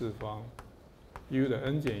k 次方 u 的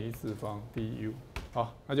n 减1次方 du。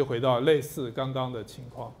好，那就回到类似刚刚的情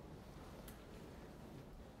况。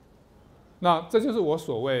那这就是我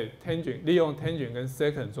所谓 tangent 利用 tangent 跟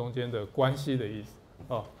secant 中间的关系的意思。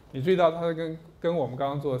哦，你注意到它跟我们刚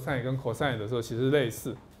刚做的 sin 跟 cosine 的时候其实类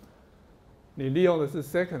似。你利用的是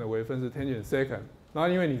secant 的微分是 tangent secant， 然后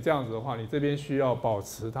因为你这样子的话，你这边需要保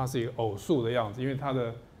持它是一个偶数的样子，因为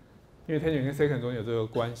tangent 跟 secant 中间有这个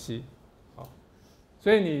关系，好，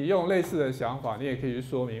所以你用类似的想法，你也可以去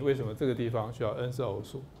说明为什么这个地方需要 n 是偶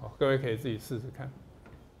数，好，各位可以自己试试看。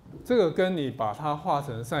这个跟你把它画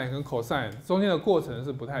成 sin 跟 cosine 中间的过程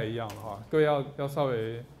是不太一样的哈，各位要稍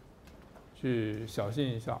微去小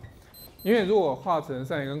心一下。因为如果画成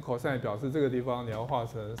sin 跟 cosine， 表示这个地方你要画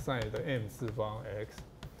成 sin 的 m 次方 x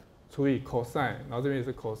除以 cosine， 然后这边也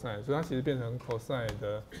是 cosine， 所以它其实变成 cosine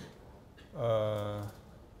的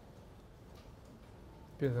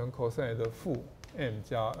变成 cosine 的负 m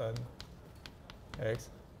加 n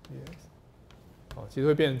x dx， 好，其实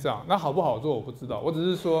会变成这样。那好不好做我不知道，我只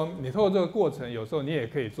是说你透过这个过程，有时候你也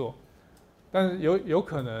可以做，但是有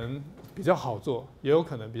可能比较好做，也有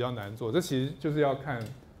可能比较难做，这其实就是要看。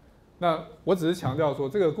那我只是强调说，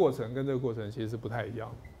这个过程跟这个过程其实是不太一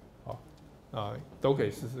样，好，都可以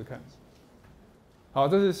试试看。好，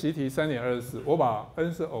这是习题 3.24， 我把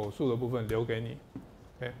n 是偶数的部分留给你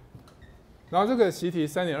 ，OK。然后这个习题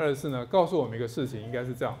 3.24 呢，告诉我们一个事情，应该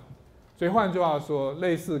是这样。所以换句话说，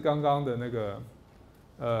类似刚刚的那个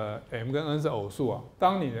m 跟 n 是偶数啊，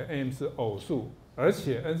当你的 m 是偶数，而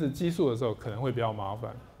且 n 是奇数的时候，可能会比较麻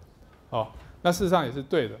烦。好，那事实上也是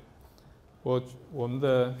对的。我们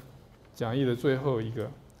的讲义的最后一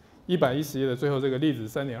个110页的最后这个例子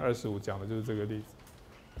 3.25 讲的就是这个例子。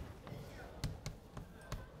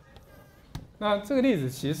那这个例子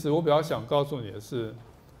其实我比较想告诉你的是，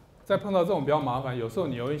在碰到这种比较麻烦，有时候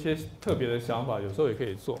你有一些特别的想法，有时候也可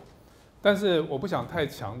以做，但是我不想太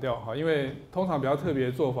强调哈，因为通常比较特别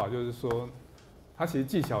的做法就是说，它其实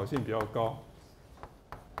技巧性比较高。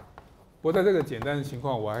不过在这个简单的情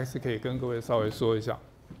况，我还是可以跟各位稍微说一下。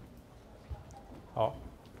好。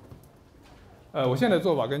我现在的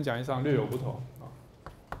做法跟讲义上略有不同啊。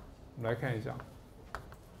我们来看一下，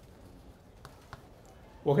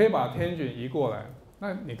我可以把 tangent 移过来。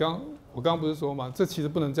那我刚不是说吗？这其实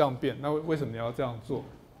不能这样变。那为什么你要这样做？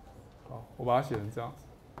好，我把它写成这样子。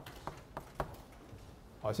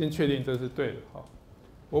好，先确定这是对的。好，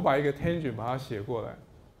我把一个 tangent 把它写过来，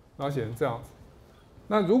然后写成这样子。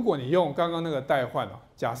那如果你用刚刚那个代换啊，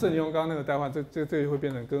假设你用刚刚那个代换，这会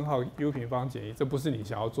变成根号 u 平方减1，这不是你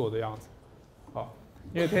想要做的样子。好，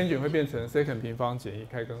因为 tangent 会变成 secant 平方减1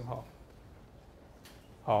开根号。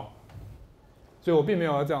好，所以我并没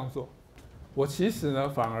有要这样做。我其实呢，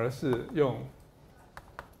反而是用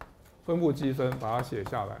分布积分把它写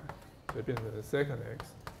下来，所以变成 secant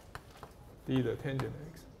x d 的 tangent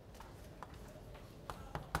x。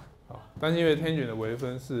好，但是因为 tangent 的微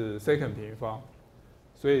分是 secant 平方，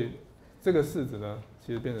所以这个式子呢，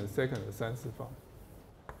其实变成 secant 的3次方。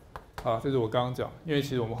好，这是我刚刚讲，因为其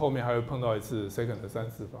实我们后面还会碰到一次 secant 的3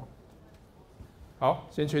次方。好，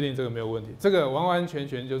先确定这个没有问题，这个完完全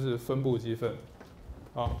全就是分布积分。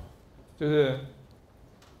好，就是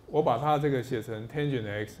我把它这个写成 tangent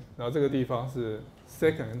x， 然后这个地方是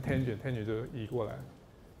secant 跟 tangent 就移过来，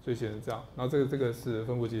所以写成这样。然后这个是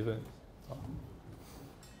分布积分。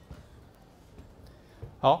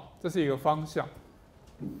好，这是一个方向。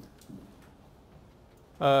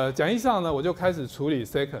讲义上呢，我就开始处理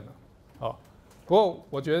secant 了。好，不过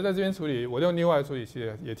我觉得在这边处理，我用另外处理其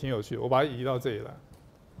实也挺有趣的。我把它移到这里来，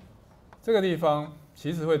这个地方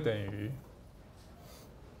其实会等于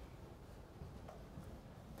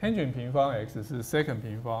tangent 平方 x 是 secant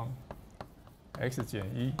平方 x 减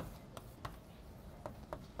1。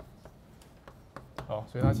好，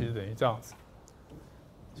所以它其实等于这样子。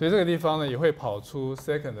所以这个地方呢也会跑出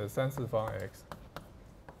secant 的3次方 x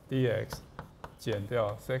dx 减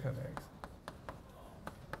掉 secant x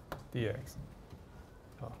dx，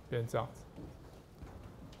 好，变这样子。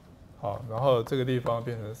好，然后这个地方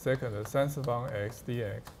变成 secant 的3次方 x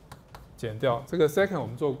dx 减掉这个 secant 我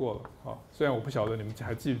们做过了，好，虽然我不晓得你们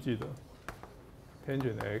还记不记得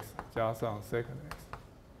tangent x 加上 secant x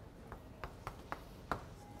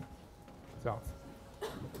这样子。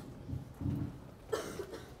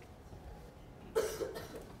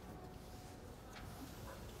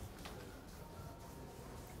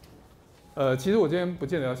其实我今天不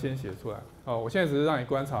见得要先写出来，我现在只是让你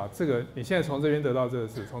观察这个，你现在从这边得到这个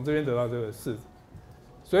式，从这边得到这个式，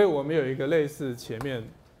所以我们有一个类似前面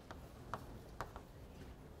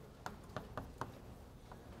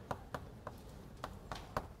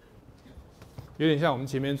有点像我们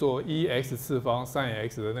前面做1x 次方 sin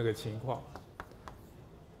x 的那个情况。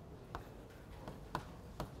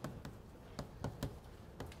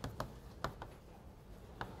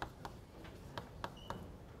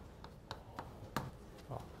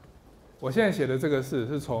我现在写的这个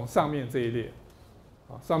是从上面这一列，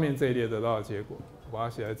上面这一列得到的结果，我把它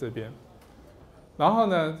写在这边。然后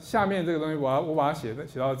呢，下面这个东西我把它写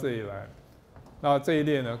到这里来，那这一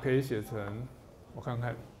列呢可以写成，我看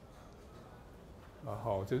看，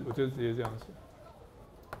好，我就直接这样写。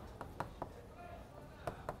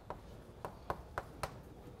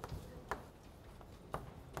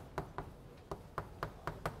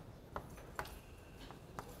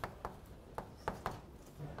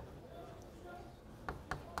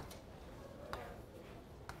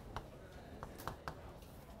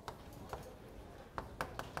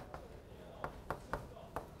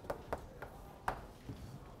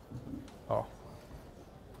好，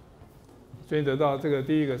所以得到这个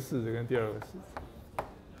第一个式子跟第二个式子。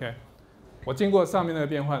OK， 我经过上面那个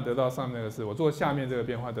变换得到上面那个式，我做下面这个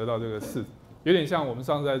变换得到这个式子，有点像我们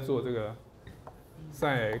上次在做这个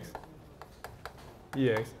sin x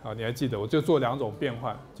dx， 好，你还记得？我就做2种变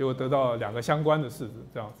换，结果得到2个相关的式子，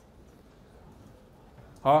这样子。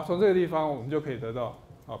好，从这个地方我们就可以得到，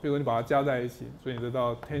好，比如你把它加在一起，所以你得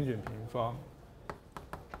到 tangent 平方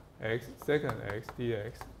x secant x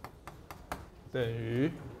dx 等于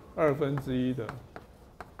1/2的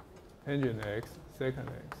tangent x secant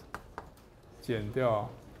x 减掉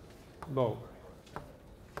log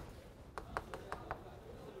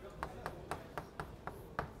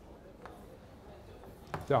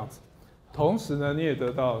这样子。同时呢，你也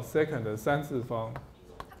得到 secant 的3次方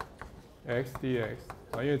x dx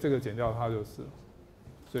因为这个减掉它就是，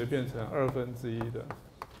所以变成1/2的。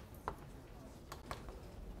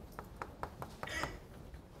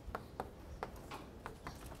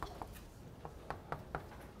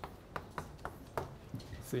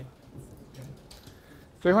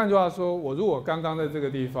所以换句话说，我如果刚刚在这个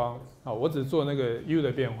地方我只做那个 u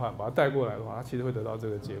的变换，把它带过来的话，它其实会得到这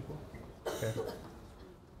个结果。OK，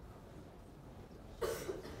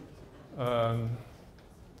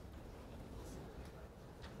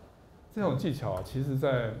 这种技巧其实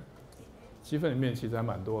在积分里面其实还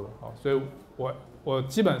蛮多的，所以我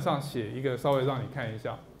基本上写一个稍微让你看一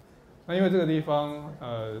下。那因为这个地方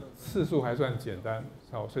次数还算简单，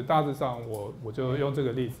所以大致上我就用这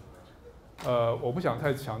个例子。我不想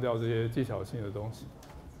太强调这些技巧性的东西，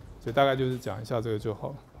所以大概就是讲一下这个就好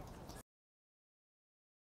了。